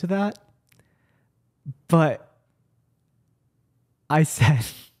say to that, but I said,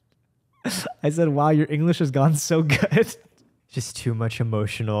 wow, your English has gone so good. Just too much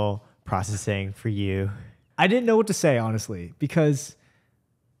emotional processing for you. I didn't know what to say, honestly, because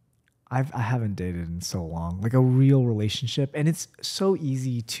I haven't dated in so long, like a real relationship. And it's so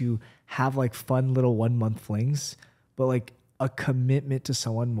easy to have like fun little 1 month flings, but like a commitment to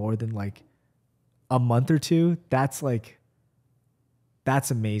someone more than like a month or two, that's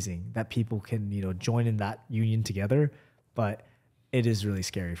amazing that people can, you know, join in that union together. But it is really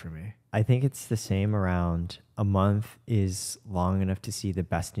scary for me. I think it's the same around a month is long enough to see the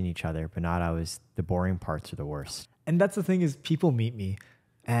best in each other, but not always the boring parts are the worst. And that's the thing is people meet me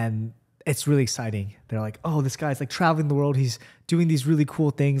and it's really exciting. They're like, oh, this guy's like traveling the world. He's doing these really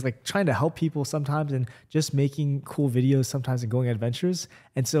cool things, like trying to help people sometimes and just making cool videos sometimes and going on adventures.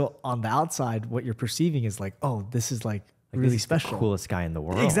 And so on the outside, what you're perceiving is like, oh, this is like really special. The coolest guy in the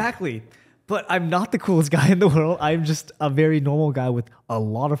world. Exactly. But I'm not the coolest guy in the world. I'm just a very normal guy with a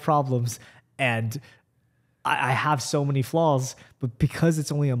lot of problems. And I have so many flaws, but because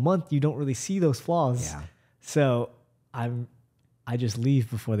it's only a month, you don't really see those flaws. Yeah. So I just leave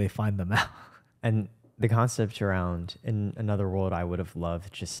before they find them out. And the concept around in another world, I would have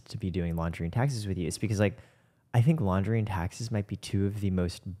loved just to be doing laundry and taxes with you. It's because like, I think laundry and taxes might be two of the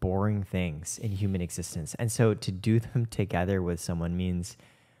most boring things in human existence. And so to do them together with someone means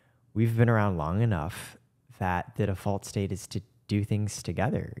we've been around long enough that the default state is to do things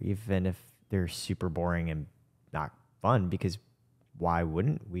together, even if they're super boring and not fun, because why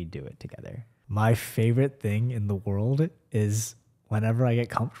wouldn't we do it together? My favorite thing in the world is whenever I get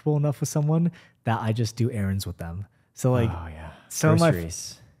comfortable enough with someone that I just do errands with them. So like, oh yeah, some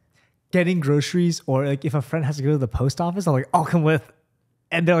groceries. Getting groceries, or like if a friend has to go to the post office, I'm like, I'll come with.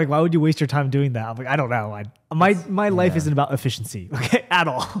 And they're like, why would you waste your time doing that? I'm like, I don't know. My life isn't about efficiency, okay, at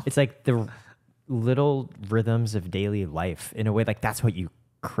all. It's like the little rhythms of daily life in a way, like that's what you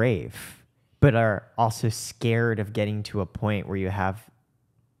crave, but are also scared of getting to a point where you have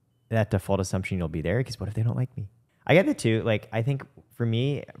that default assumption you'll be there because what if they don't like me? I get that too. Like, I think for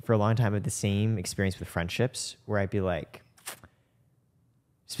me, for a long time, I had the same experience with friendships where I'd be like,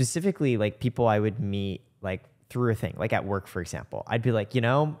 specifically like people I would meet like through a thing, like at work, for example, I'd be like, you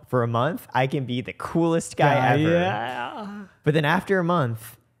know, for a month, I can be the coolest guy ever. Yeah. But then after a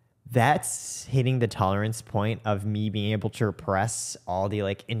month, that's hitting the tolerance point of me being able to repress all the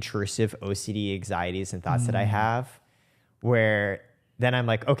like intrusive OCD anxieties and thoughts that I have, where then I'm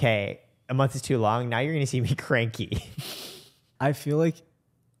like, okay, a month is too long. Now you're going to see me cranky. I feel like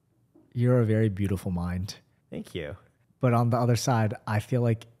you're a very beautiful mind. Thank you. But on the other side, I feel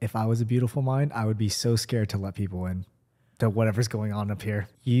like if I was a beautiful mind, I would be so scared to let people in to whatever's going on up here.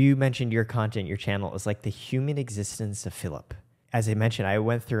 You mentioned your content, your channel is like the human existence of Phillip. As I mentioned, I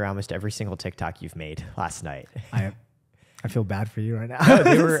went through almost every single TikTok you've made last night. I feel bad for you right now.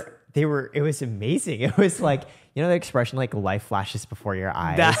 No, it was amazing. It was like, you know, the expression like life flashes before your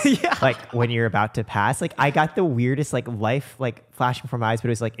eyes, yeah. like when you're about to pass. Like I got the weirdest like life like flashing before my eyes, but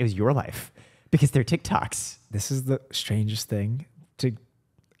it was your life because they're TikToks. This is the strangest thing.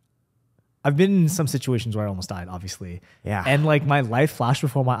 I've been in some situations where I almost died, obviously. Yeah. And like my life flashed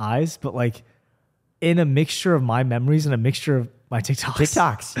before my eyes, but like in a mixture of my memories and a mixture of my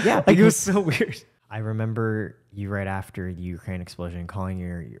TikToks. Yeah. Like it was so weird. I remember you right after the Ukraine explosion calling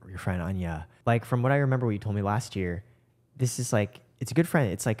your friend Anya. Like from what I remember what you told me last year, this is like, it's a good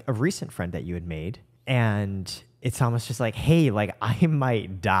friend. It's like a recent friend that you had made. And it's almost just like, hey, like I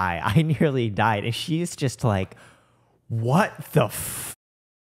might die. I nearly died. And she's just like, what the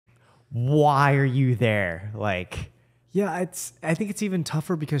why are you there? Like, yeah, I think it's even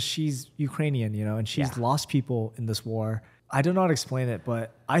tougher because she's Ukrainian, you know, and she's lost people in this war. I don't know how to explain it,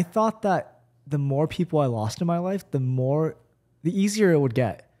 but I thought that the more people I lost in my life, the easier it would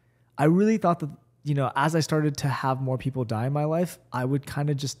get. I really thought that, you know, as I started to have more people die in my life, I would kind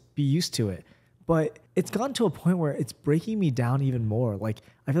of just be used to it. But it's gotten to a point where it's breaking me down even more. Like,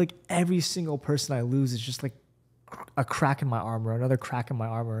 I feel like every single person I lose is just like a crack in my armor, another crack in my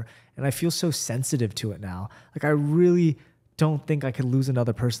armor. And I feel so sensitive to it now. Like, I really don't think I could lose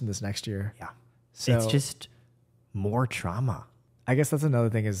another person this next year. yeah, So it's just more trauma. I guess that's another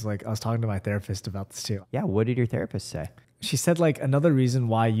thing is like, I was talking to my therapist about this too. Yeah. What did your therapist say? She said like another reason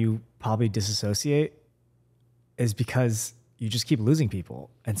why you probably disassociate is because you just keep losing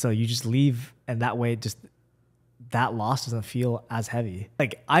people. And so you just leave, and that way just that loss doesn't feel as heavy.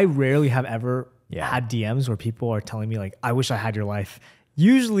 Like I rarely have ever had DMs where people are telling me like, I wish I had your life.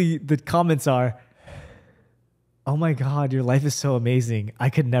 Usually the comments are, oh my God, your life is so amazing. I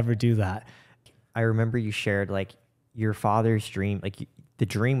could never do that. I remember you shared like your father's dream. Like the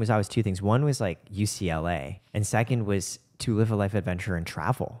dream was always two things. One was like UCLA, and second was to live a life adventure and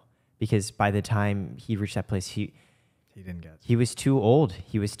travel. Because by the time he reached that place, he didn't get. He was too old.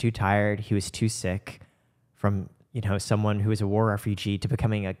 He was too tired. He was too sick from, you know, someone who was a war refugee to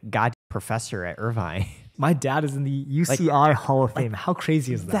becoming a god professor at Irvine. My dad is in the UCI Hall of Fame. How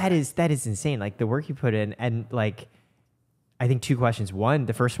crazy is that? That is insane. Like the work you put in, and like, I think two questions. One,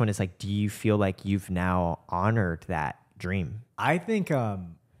 the first one is like, do you feel like you've now honored that dream? I think, I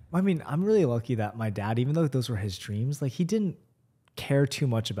mean, I'm really lucky that my dad, even though those were his dreams, like he didn't care too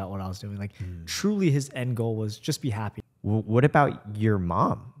much about what I was doing. Like truly his end goal was just be happy. What about your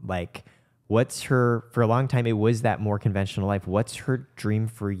mom? Like, what's her, for a long time, it was that more conventional life. What's her dream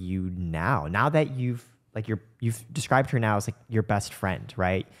for you now? Now that you've described her now as like your best friend,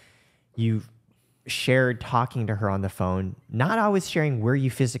 right? You've shared talking to her on the phone, not always sharing where you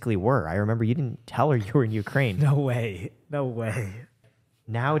physically were. I remember you didn't tell her you were in Ukraine. No way. No way.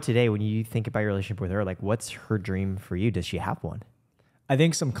 Now today, when you think about your relationship with her, like what's her dream for you? Does she have one? I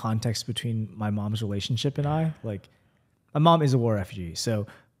think some context between my mom's relationship and I, like my mom is a war refugee. So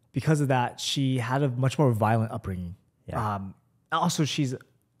because of that, she had a much more violent upbringing. Yeah. Also, she's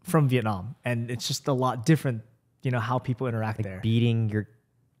from Vietnam, and it's just a lot different, you know, how people interact Like there. beating your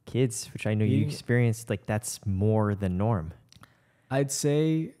kids, which I know you experienced, like that's more the norm. I'd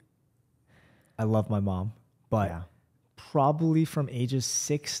say I love my mom, but probably from ages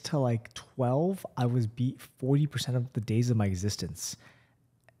 6 to like 12, I was beat 40% of the days of my existence.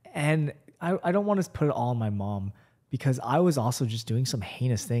 And I don't want to put it all on my mom, because I was also just doing some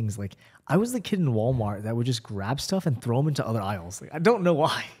heinous things. Like I was the kid in Walmart that would just grab stuff and throw them into other aisles. Like I don't know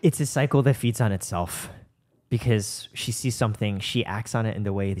why. It's a cycle that feeds on itself, because she sees something, she acts on it in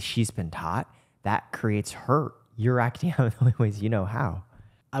the way that she's been taught. That creates hurt. You're acting out in the only ways you know how.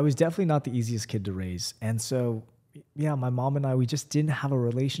 I was definitely not the easiest kid to raise. And so, yeah, my mom and I, we just didn't have a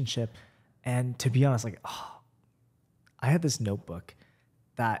relationship. And to be honest, like, I had this notebook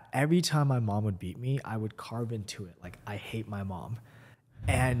that every time my mom would beat me, I would carve into it, like, I hate my mom.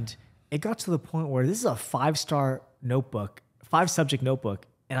 And it got to the point where this is a 5-star notebook, 5-subject notebook,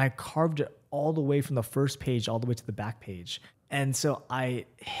 and I carved it all the way from the first page all the way to the back page. And so I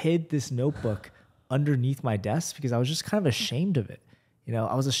hid this notebook underneath my desk because I was just kind of ashamed of it. You know,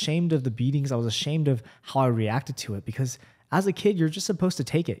 I was ashamed of the beatings. I was ashamed of how I reacted to it, because as a kid, you're just supposed to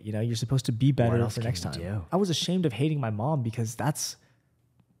take it. You know, you're supposed to be better for next time. I was ashamed of hating my mom because that's,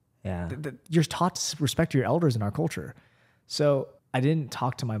 you're taught to respect your elders in our culture. So I didn't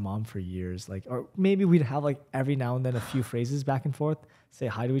talk to my mom for years. Like, or maybe we'd have like every now and then a few phrases back and forth, say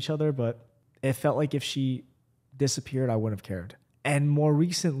hi to each other, but it felt like if she disappeared, I wouldn't have cared. And more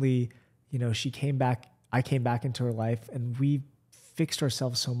recently, you know, she came back, I came back into her life, and we fixed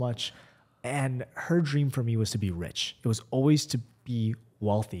ourselves so much. And her dream for me was to be rich. It was always to be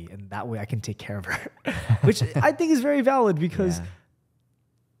wealthy, and that way I can take care of her, which I think is very valid because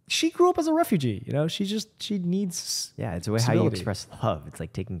she grew up as a refugee. You know, she needs it's a way stability. how you express love. It's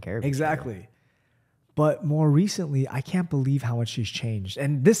like taking care of Exactly. each other. But more recently, I can't believe how much she's changed.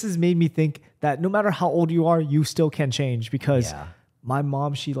 And this has made me think that no matter how old you are, you still can change, because my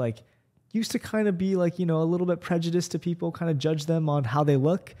mom, she like used to kind of be like, you know, a little bit prejudiced to people, kind of judge them on how they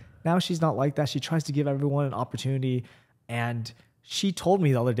look. Now she's not like that. She tries to give everyone an opportunity. And she told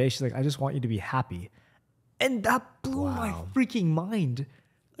me the other day, she's like, I just want you to be happy. And that blew my freaking mind.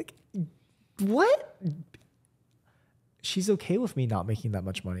 Like, what? She's okay with me not making that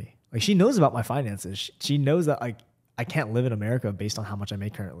much money. Like, she knows about my finances. She knows that like I can't live in America based on how much I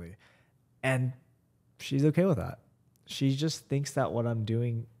make currently. And she's okay with that. She just thinks that what I'm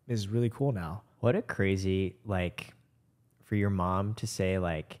doing is really cool now. What a crazy, like, for your mom to say,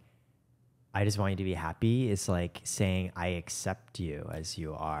 like, I just want you to be happy is like saying, I accept you as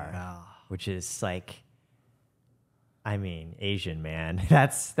you are, which is like, I mean, Asian, man.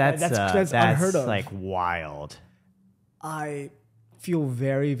 That's unheard of. Like wild. I feel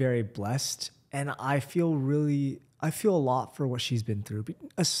very, very blessed, and I feel a lot for what she's been through.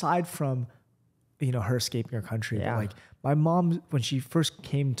 Aside from, you know, her escaping her country, but like my mom, when she first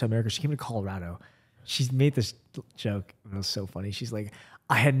came to America, she came to Colorado. She's made this joke. It was so funny. She's like,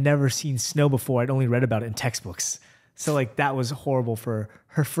 I had never seen snow before. I'd only read about it in textbooks. So like that was horrible for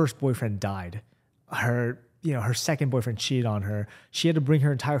her. First boyfriend died. Her second boyfriend cheated on her. She had to bring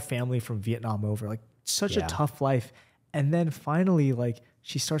her entire family from Vietnam over. Like such a tough life. And then finally, like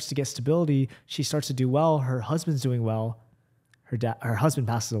she starts to get stability. She starts to do well. Her husband's doing well. Her husband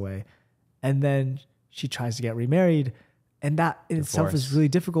passes away. And then she tries to get remarried. And that in itself is really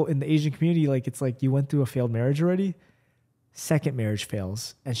difficult in the Asian community. Like it's like you went through a failed marriage already. Second marriage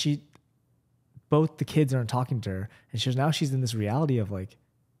fails. And both the kids aren't talking to her. And now she's in this reality of like,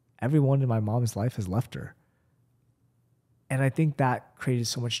 everyone in my mom's life has left her. And I think that created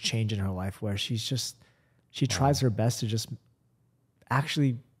so much change in her life where she tries her best to just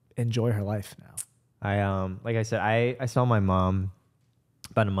actually enjoy her life now. Like I said, I saw my mom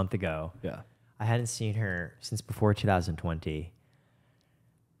about a month ago. Yeah. I hadn't seen her since before 2020.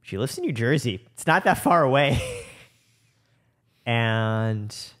 She lives in New Jersey. It's not that far away.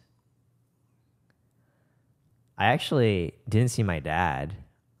 And I actually didn't see my dad.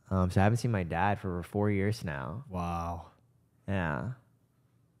 So I haven't seen my dad for over 4 years now. Wow. Yeah.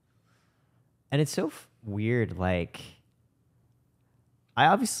 And it's so weird. Like, I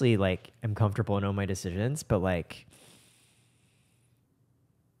obviously like am comfortable and know my decisions, but like,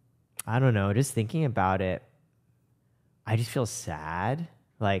 I don't know, just thinking about it, I just feel sad.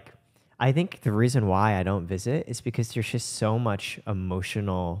 Like, I think the reason why I don't visit is because there's just so much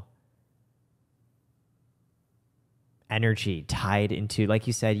emotional energy tied into, like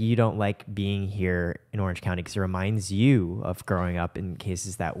you said, you don't like being here in Orange County because it reminds you of growing up in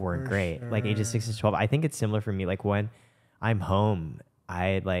cases that weren't great. Sure. Like ages 6 to 12. I think it's similar for me. Like when I'm home,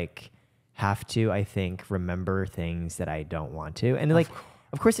 I like have to, I think, remember things that I don't want to. And like,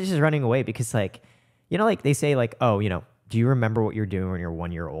 of course it's just running away because like, you know, like they say like, oh, you know, do you remember what you're doing when you're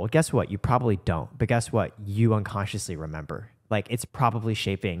 1 year old? Guess what? You probably don't. But guess what? You unconsciously remember. Like it's probably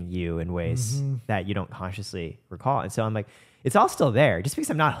shaping you in ways that you don't consciously recall. And so I'm like, it's all still there. Just because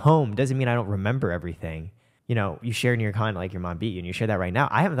I'm not home doesn't mean I don't remember everything. You know, you shared in your comment like your mom beat you and you share that right now.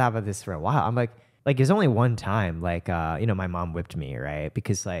 I haven't thought about this for a while. I'm like there's only one time like, you know, my mom whipped me, right?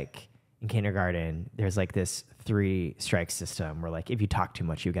 Because like in kindergarten, there's like this 3 strike system where like if you talk too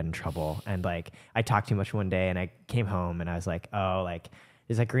much, you get in trouble. And like I talked too much one day and I came home and I was like, oh, like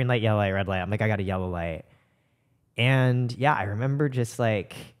there's like green light, yellow light, red light. I'm like, I got a yellow light. And yeah, I remember just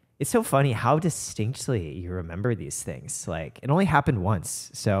like, it's so funny how distinctly you remember these things. Like it only happened once.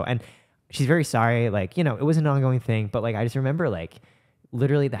 So, and she's very sorry. Like, you know, it was an ongoing thing, but like, I just remember like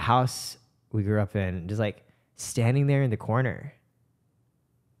literally the house we grew up in, just like standing there in the corner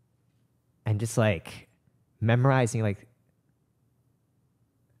and just like memorizing like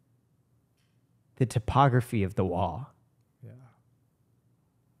the topography of the wall. Yeah.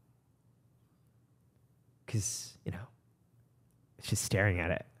 Because, you know, it's just staring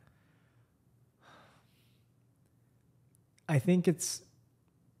at it. I think it's,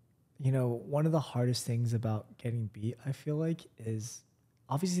 you know, one of the hardest things about getting beat, I feel like, is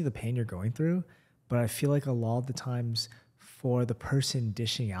obviously the pain you're going through. But I feel like a lot of the times for the person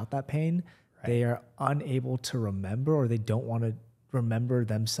dishing out that pain, they are unable to remember, or they don't want to remember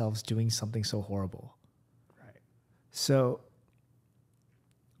themselves doing something so horrible. Right. So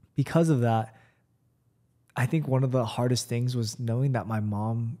because of that, I think one of the hardest things was knowing that my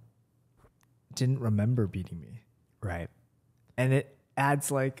mom didn't remember beating me. Right. And it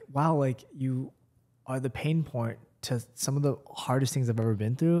adds like, wow, like you are the pain point to some of the hardest things I've ever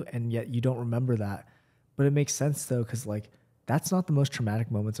been through, and yet you don't remember that. But it makes sense though, because like that's not the most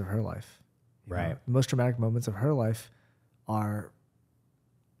traumatic moments of her life. Right. The most traumatic moments of her life are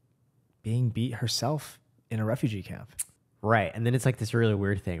being beat herself in a refugee camp. Right. And then it's like this really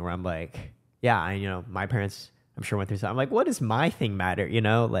weird thing where I'm like, yeah, my parents, I'm sure went through something. I'm like, what does my thing matter?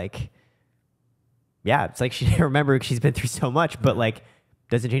 Like, yeah, it's like she didn't remember because she's been through so much, but like,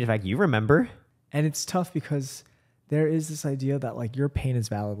 doesn't change the fact you remember. And it's tough because there is this idea that like your pain is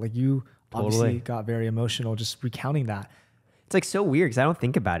valid. Like you obviously got very emotional just recounting that. It's like so weird because I don't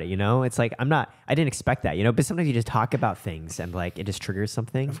think about it, It's like I didn't expect that, but sometimes you just talk about things and like it just triggers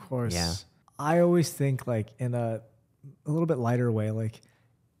something. Of course. Yeah. I always think like in a little bit lighter way, like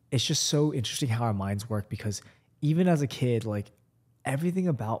it's just so interesting how our minds work, because even as a kid, like everything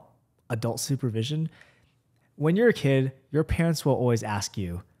about adult supervision, when you're a kid, your parents will always ask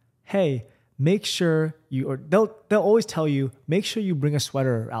you, hey, make sure they'll always tell you, make sure you bring a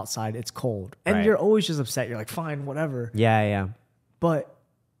sweater outside, it's cold. And you're always just upset. You're like, fine, whatever. Yeah, yeah. But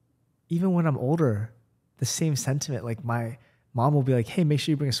even when I'm older, the same sentiment, like my mom will be like, hey, make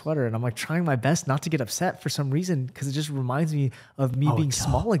sure you bring a sweater. And I'm like trying my best not to get upset for some reason, because it just reminds me of me being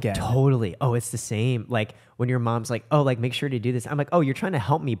small again. Totally. Oh, it's the same. Like when your mom's like, oh, like make sure to do this. I'm like, oh, you're trying to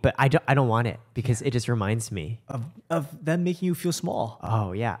help me, but I don't want it because it just reminds me of them making you feel small.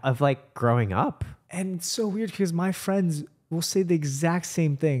 Oh yeah. Of like growing up. And it's so weird because my friends will say the exact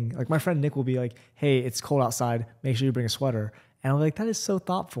same thing. Like my friend Nick will be like, hey, it's cold outside, make sure you bring a sweater. And I'm like, that is so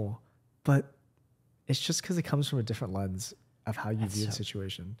thoughtful. But it's just because it comes from a different lens of how you view the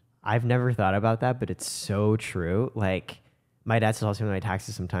situation. I've never thought about that, but it's so true. Like my dad still helps me with my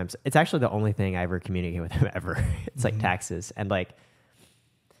taxes sometimes. It's actually the only thing I ever communicate with him ever. It's like taxes. And like,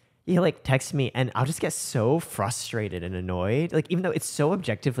 he like texts me and I'll just get so frustrated and annoyed. Like, even though it's so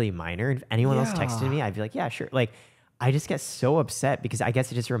objectively minor, and if anyone else texted me, I'd be like, yeah, sure. Like, I just get so upset because I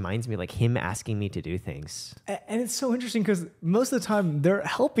guess it just reminds me like him asking me to do things. And it's so interesting because most of the time they're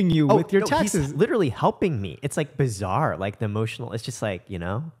helping you with your taxes. He's literally helping me. It's like bizarre, like the emotional, it's just like,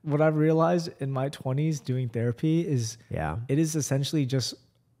 What I've realized in my 20s doing therapy is it is essentially just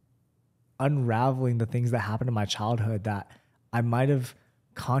unraveling the things that happened in my childhood that I might have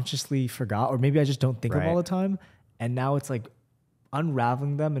consciously forgot, or maybe I just don't think of all the time. And now it's like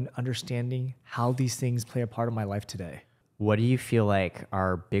unraveling them and understanding how these things play a part of my life today. What do you feel like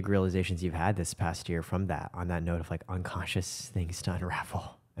are big realizations you've had this past year from that, on that note of like unconscious things to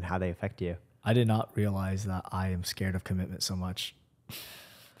unravel and how they affect you? I did not realize that I am scared of commitment so much,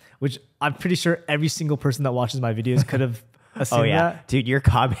 which I'm pretty sure every single person that watches my videos could have assumed that. Dude, your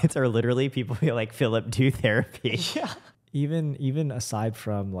comments are literally people feel like, Phillip, do therapy. Yeah. Even aside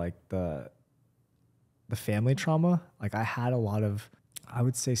from like the family trauma, like I had a lot of, I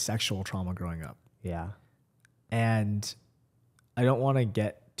would say, sexual trauma growing up. Yeah. And I don't want to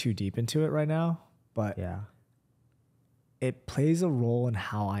get too deep into it right now, but it plays a role in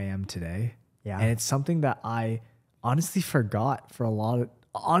how I am today. Yeah. And it's something that I honestly forgot for a lot of,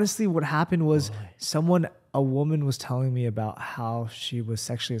 honestly, what happened was a woman was telling me about how she was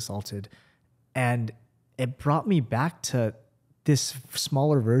sexually assaulted, and it brought me back to this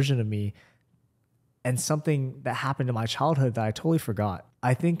smaller version of me and something that happened in my childhood that I totally forgot.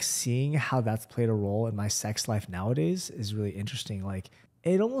 I think seeing how that's played a role in my sex life nowadays is really interesting. Like,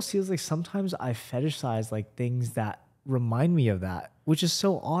 it almost feels like sometimes I fetishize like things that remind me of that, which is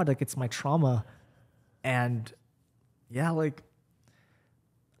so odd. Like, it's my trauma. And yeah, like,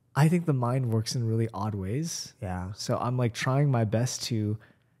 I think the mind works in really odd ways. Yeah. So I'm like trying my best to,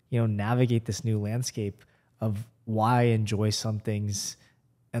 navigate this new landscape of why I enjoy some things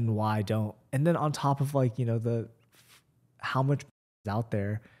and why I don't. And then on top of like, how much is out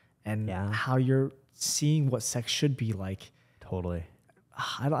there and how you're seeing what sex should be like. Totally.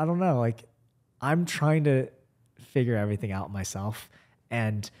 I don't know. Like, I'm trying to figure everything out myself.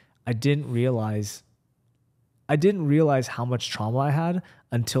 And I didn't realize how much trauma I had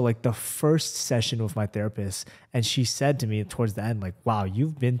until like the first session with my therapist. And she said to me towards the end, like, wow,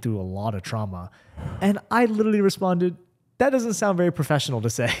 you've been through a lot of trauma. And I literally responded, that doesn't sound very professional to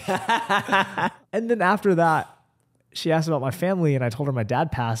say. And then after that, she asked about my family and I told her my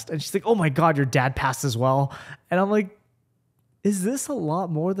dad passed. And she's like, oh my God, your dad passed as well. And I'm like, is this a lot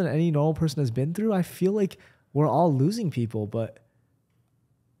more than any normal person has been through? I feel like we're all losing people, but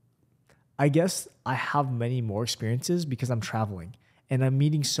I guess I have many more experiences because I'm traveling and I'm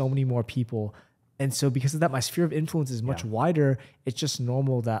meeting so many more people. And so because of that, my sphere of influence is much wider. It's just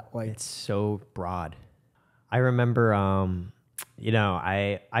normal that like it's so broad. I remember,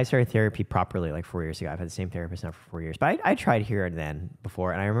 I started therapy properly like 4 years ago. I've had the same therapist now for 4 years, but I tried here and then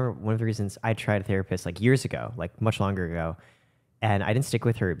before. And I remember one of the reasons I tried a therapist like years ago, like much longer ago, and I didn't stick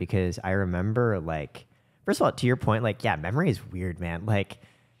with her because I remember like, first of all, to your point, like, yeah, memory is weird, man. Like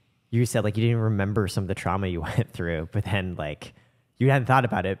you said, like you didn't remember some of the trauma you went through, but then like you hadn't thought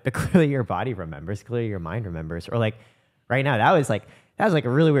about it, but clearly your body remembers, clearly your mind remembers. Or like right now, that was like a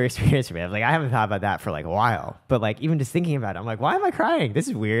really weird experience for me. I was like, I haven't thought about that for like a while, but like even just thinking about it, I'm like, why am I crying? This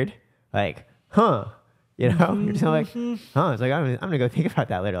is weird. Like, you know, you're just like, It's like, I'm gonna go think about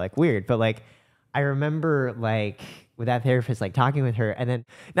that later. Like weird. But like, I remember like with that therapist, like talking with her, and then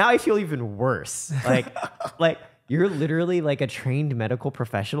now I feel even worse. Like, like you're literally like a trained medical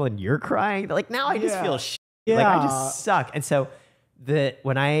professional and you're crying. Like now I just feel like I just suck. And so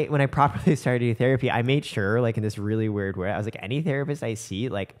when I properly started doing therapy, I made sure, like in this really weird way, I was like, any therapist I see,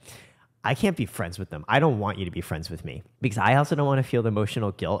 like I can't be friends with them. I don't want you to be friends with me because I also don't want to feel the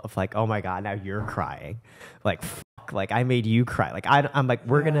emotional guilt of like, oh my God, now you're crying. Like, fuck, like I made you cry. Like I'm like,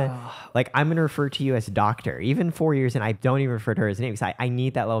 I'm gonna refer to you as doctor. Even 4 years and I don't even refer to her as a name because I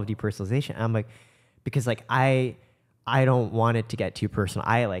need that level of depersonalization. And I'm like, because like I don't want it to get too personal.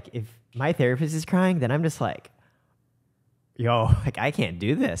 I like, if my therapist is crying, then I'm just like, yo, like I can't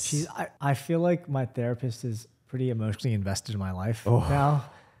do this. I feel like my therapist is pretty emotionally invested in my life now.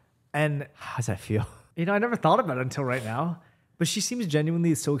 And how does that feel? You know, I never thought about it until right now. But she seems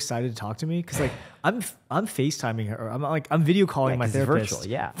genuinely so excited to talk to me because like I'm FaceTiming her. I'm video calling my therapist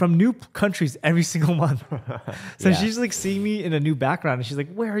from new countries every single month. So she's like seeing me in a new background and she's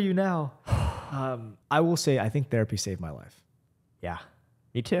like, where are you now? I will say I think therapy saved my life. Yeah.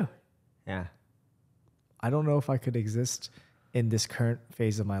 Me too. Yeah. I don't know if I could exist in this current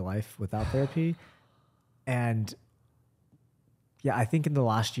phase of my life without therapy. And yeah, I think in the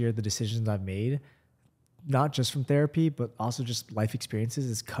last year, the decisions I've made, not just from therapy, but also just life experiences,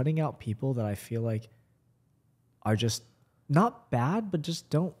 is cutting out people that I feel like are just not bad, but just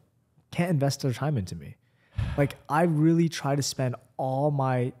can't invest their time into me. Like I really try to spend all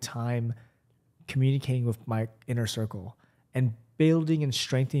my time communicating with my inner circle and building and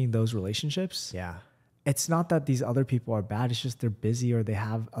strengthening those relationships. Yeah. It's not that these other people are bad. It's just they're busy or they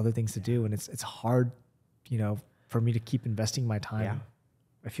have other things to do. And it's hard, you know, for me to keep investing my time.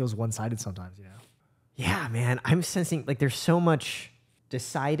 Yeah. It feels one-sided sometimes, you know? Yeah, man. I'm sensing like there's so much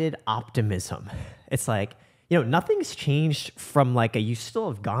decided optimism. It's like, you know, nothing's changed from like you still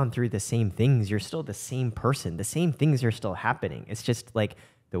have gone through the same things. You're still the same person. The same things are still happening. It's just like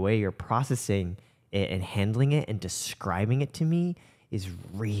the way you're processing it and handling it and describing it to me is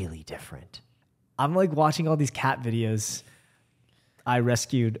really different. I'm like watching all these cat videos.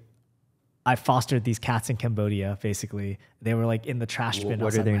 I fostered these cats in Cambodia, basically. They were like in the trash bin.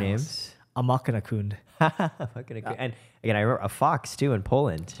 What are their names? Amakanakund. And again, I remember a fox too in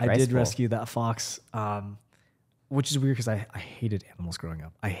Poland. I did rescue that fox, which is weird because I hated animals growing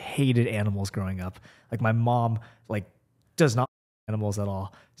up. Like my mom like does not like animals at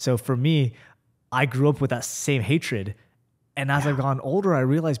all. So for me, I grew up with that same hatred. And as I've gotten older, I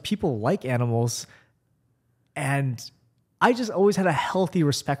realized people like animals. And I just always had a healthy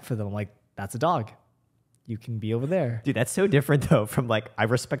respect for them. I'm like, that's a dog. You can be over there. Dude, that's so different though from like, I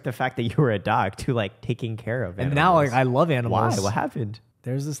respect the fact that you were a dog to like taking care of animals. And now like, I love animals. Why? What happened?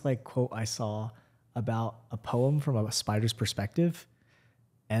 There's this like quote I saw about a poem from a spider's perspective.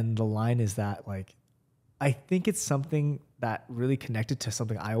 And the line is that like, I think it's something that really connected to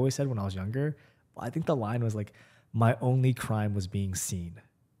something I always said when I was younger. I think the line was like, my only crime was being seen.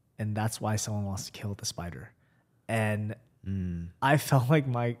 And that's why someone wants to kill the spider. And I felt like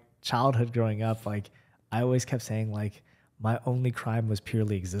my childhood growing up, like I always kept saying like, my only crime was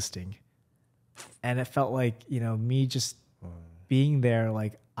purely existing. And it felt like, you know, me just being there,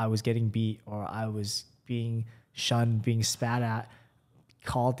 like I was getting beat or I was being shunned, being spat at,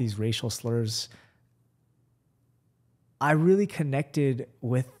 called these racial slurs. I really connected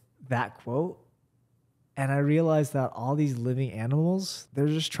with that quote. And I realized that all these living animals, they're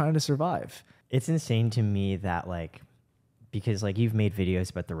just trying to survive. It's insane to me that like, because like you've made videos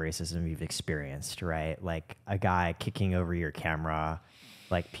about the racism you've experienced, right? Like a guy kicking over your camera,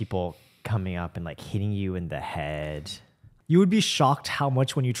 like people coming up and like hitting you in the head. You would be shocked how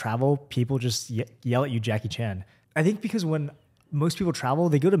much when you travel, people just yell at you, Jackie Chan. I think because when most people travel,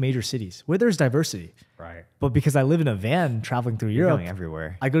 they go to major cities where there's diversity. Right. But because I live in a van traveling through You're Europe, going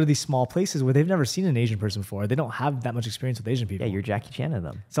everywhere. I go to these small places where they've never seen an Asian person before. They don't have that much experience with Asian people. Yeah, you're Jackie Chan of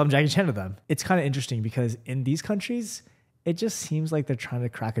them. So I'm Jackie Chan to them. It's kind of interesting because in these countries, it just seems like they're trying to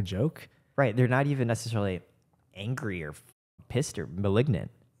crack a joke. Right. They're not even necessarily angry or pissed or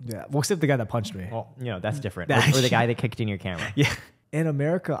malignant. Yeah. Well, except the guy that punched me. Well, that's different. Or the guy that kicked in your camera. Yeah. In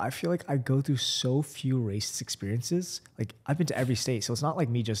America, I feel like I go through so few racist experiences. Like I've been to every state. So it's not like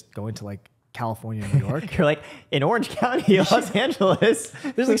me just going to like California, New York. You're like in Orange County, Los Angeles.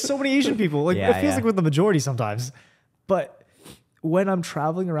 There's like so many Asian people. Like it feels like we're the majority sometimes. But when I'm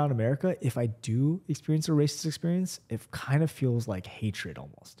traveling around America, if I do experience a racist experience, it kind of feels like hatred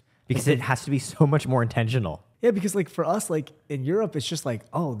almost. Because it has to be so much more intentional. Yeah, because like for us, like in Europe, it's just like,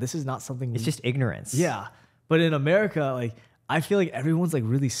 oh, this is not something. It's just ignorance. Yeah. But in America, like I feel like everyone's like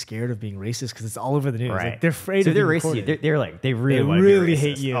really scared of being racist because it's all over the news. Right. Like they're afraid of they're being racist. reported. They're like, they really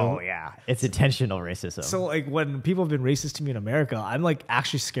hate you. Oh yeah. It's intentional racism. So like when people have been racist to me in America, I'm like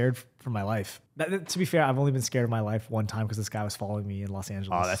actually scared for my life. To be fair, I've only been scared of my life one time because this guy was following me in Los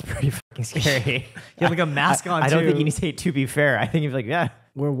Angeles. Oh, that's pretty fucking scary. He had like a mask on I too. don't think you need to say to be fair. I think you're like, yeah.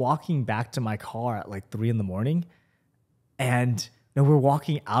 We're walking back to my car at like 3 a.m. and no, we're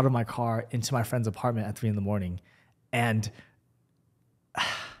walking out of my car into my friend's apartment at 3 a.m. and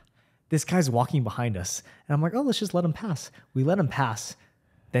this guy's walking behind us. And I'm like, oh, let's just let him pass. We let him pass.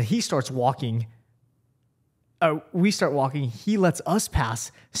 Then he starts walking. We start walking. He lets us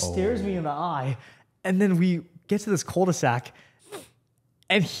pass, stares me in the eye. And then we get to this cul-de-sac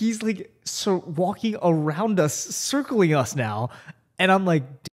and he's like walking around us, circling us now. And I'm like,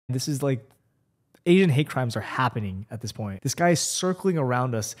 this is like, Asian hate crimes are happening at this point. This guy is circling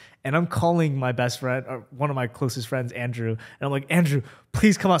around us and I'm calling my best friend, or one of my closest friends, Andrew. And I'm like, Andrew,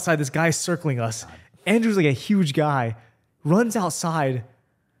 please come outside. This guy is circling us. Andrew's like a huge guy, runs outside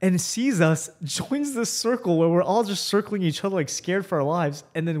and sees us, joins this circle where we're all just circling each other like scared for our lives.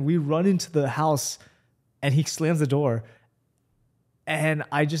 And then we run into the house and he slams the door. And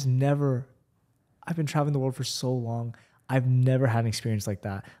I just never, I've been traveling the world for so long. I've never had an experience like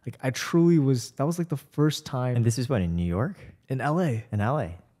that. Like I truly was, that was like the first time. And this is what, in New York? In LA. In LA.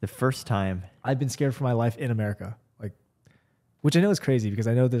 The first time. I've been scared for my life in America. Like, which I know is crazy because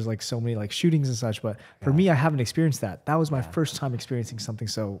I know there's like so many like shootings and such, but for me, I haven't experienced that. That was my first time experiencing something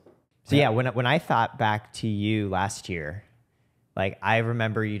so. So yeah, when I thought back to you last year, like I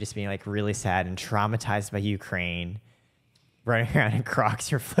remember you just being like really sad and traumatized by Ukraine, running around in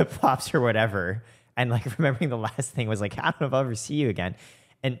Crocs or flip-flops or whatever. And like remembering the last thing was like, I don't know if I'll ever see you again.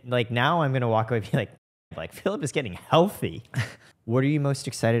 And like now I'm going to walk away and be like Phillip is getting healthy. What are you most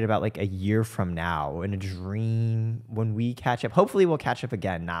excited about like a year from now in a dream when we catch up? Hopefully we'll catch up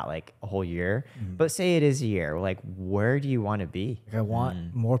again, not like a whole year, but say it is a year. Like where do you want to be? Like I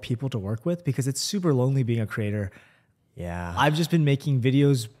want more people to work with because it's super lonely being a creator. Yeah. I've just been making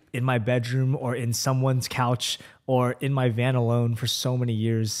videos in my bedroom or in someone's couch or in my van alone for so many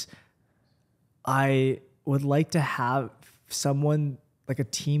years. I would like to have someone, like a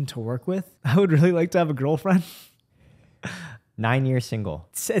team to work with. I would really like to have a girlfriend. 9 years single.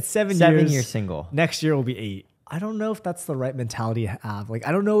 It's 7 years. 7 years single. Next year will be 8. I don't know if that's the right mentality to have. Like,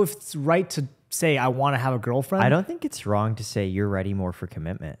 I don't know if it's right to say I want to have a girlfriend. I don't think it's wrong to say you're ready more for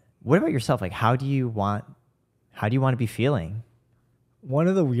commitment. What about yourself? Like, how do you want to be feeling? One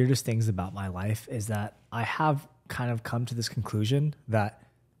of the weirdest things about my life is that I have kind of come to this conclusion that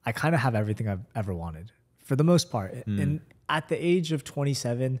I kind of have everything I've ever wanted for the most part. And at the age of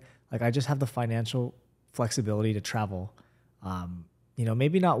 27, like I just have the financial flexibility to travel.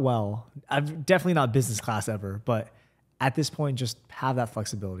 Maybe not well. I've definitely not business class ever, but at this point, just have that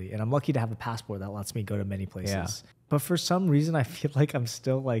flexibility. And I'm lucky to have a passport that lets me go to many places. Yeah. But for some reason, I feel like I'm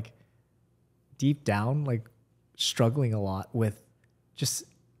still like deep down, like struggling a lot with just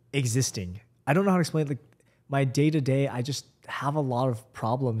existing. I don't know how to explain it. Like my day to day, I just have a lot of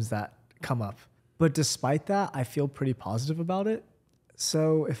problems that come up. But despite that, I feel pretty positive about it.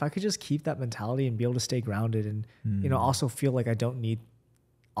 So if I could just keep that mentality and be able to stay grounded and, also feel like I don't need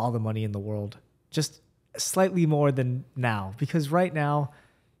all the money in the world, just slightly more than now. Because right now,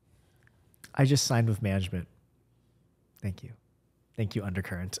 I just signed with management. Thank you. Thank you,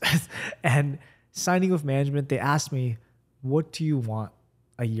 Undercurrent. And signing with management, they asked me, what do you want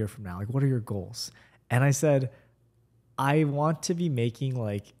a year from now? Like, what are your goals? And I said, I want to be making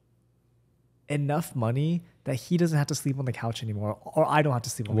like enough money that he doesn't have to sleep on the couch anymore, or I don't have to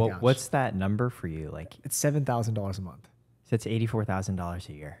sleep on the couch. What's that number for you? Like it's $7,000 a month. So it's $84,000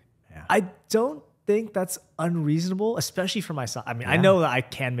 a year. Yeah. I don't think that's unreasonable, especially for myself. I mean, I know that I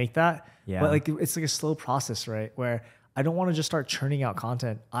can make that, but like it's like a slow process, right? Where I don't want to just start churning out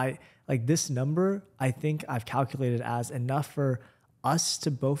content. Like this number, I think I've calculated as enough for us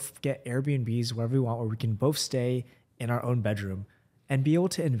to both get Airbnbs wherever we want, where we can both stay in our own bedroom and be able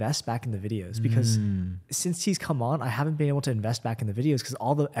to invest back in the videos. Because since he's come on, I haven't been able to invest back in the videos because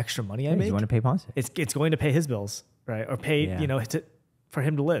all the extra money I make, you want to pay Ponce? it's going to pay his bills, right? Or pay, for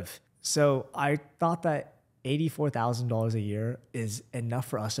him to live. So I thought that $84,000 a year is enough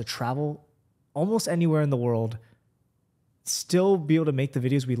for us to travel almost anywhere in the world, still be able to make the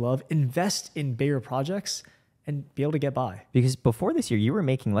videos we love, invest in bigger projects, and be able to get by. Because before this year, you were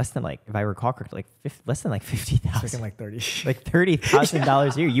making less than, like, if I recall correctly, less than like 50,000. Making like 30. Like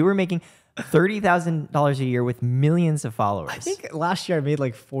 $30,000 a year. You were making $30,000 a year with millions of followers. I think last year I made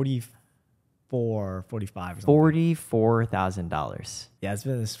like 44, 45 or something. $44,000. Yeah,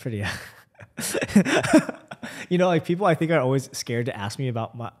 it's pretty... like people I think are always scared to ask me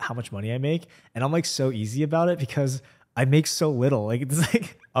about how much money I make. And I'm like so easy about it because I make so little. Like it's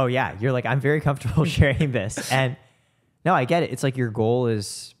like... Oh yeah. You're like, I'm very comfortable sharing this. And no, I get it. It's like your goal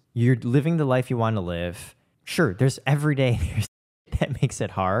is you're living the life you want to live. Sure, there's every day that makes it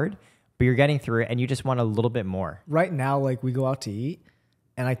hard, but you're getting through it and you just want a little bit more. Right now, like we go out to eat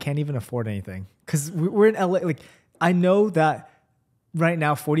and I can't even afford anything because we're in LA. Like I know that right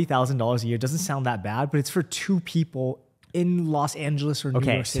now, $40,000 a year doesn't sound that bad, but it's for two people in Los Angeles or New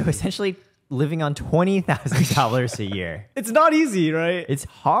York City. So essentially living on $20,000 a year. It's not easy, right? It's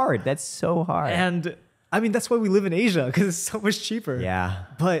hard. That's so hard. And I mean, that's why we live in Asia because it's so much cheaper. Yeah.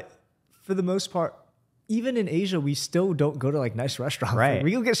 But for the most part, even in Asia, we still don't go to like nice restaurants. Right. Like,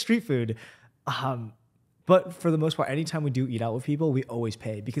 we go get street food. But for the most part, anytime we do eat out with people, we always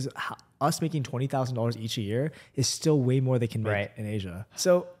pay because us making $20,000 each a year is still way more they can make in Asia.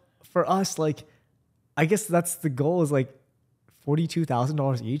 So for us, like, I guess that's the goal is like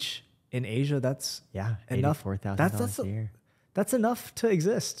 $42,000 each in Asia. That's enough. $84,000 a year. That's enough to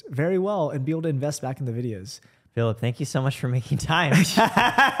exist very well and be able to invest back in the videos. Phillip, thank you so much for making time.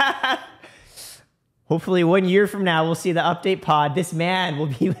 Hopefully 1 year from now, we'll see the update pod. This man will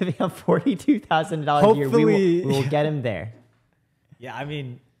be living on $42,000 a year. We will get him there. Yeah, I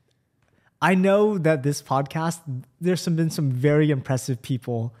mean, I know that this podcast, there's been some very impressive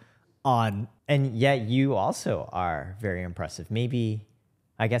people on. And yet you also are very impressive. Maybe,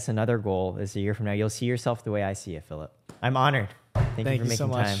 I guess another goal is a year from now, you'll see yourself the way I see it, Phillip. I'm honored. Thank you for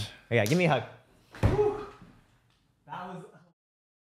making time. Oh, yeah, give me a hug.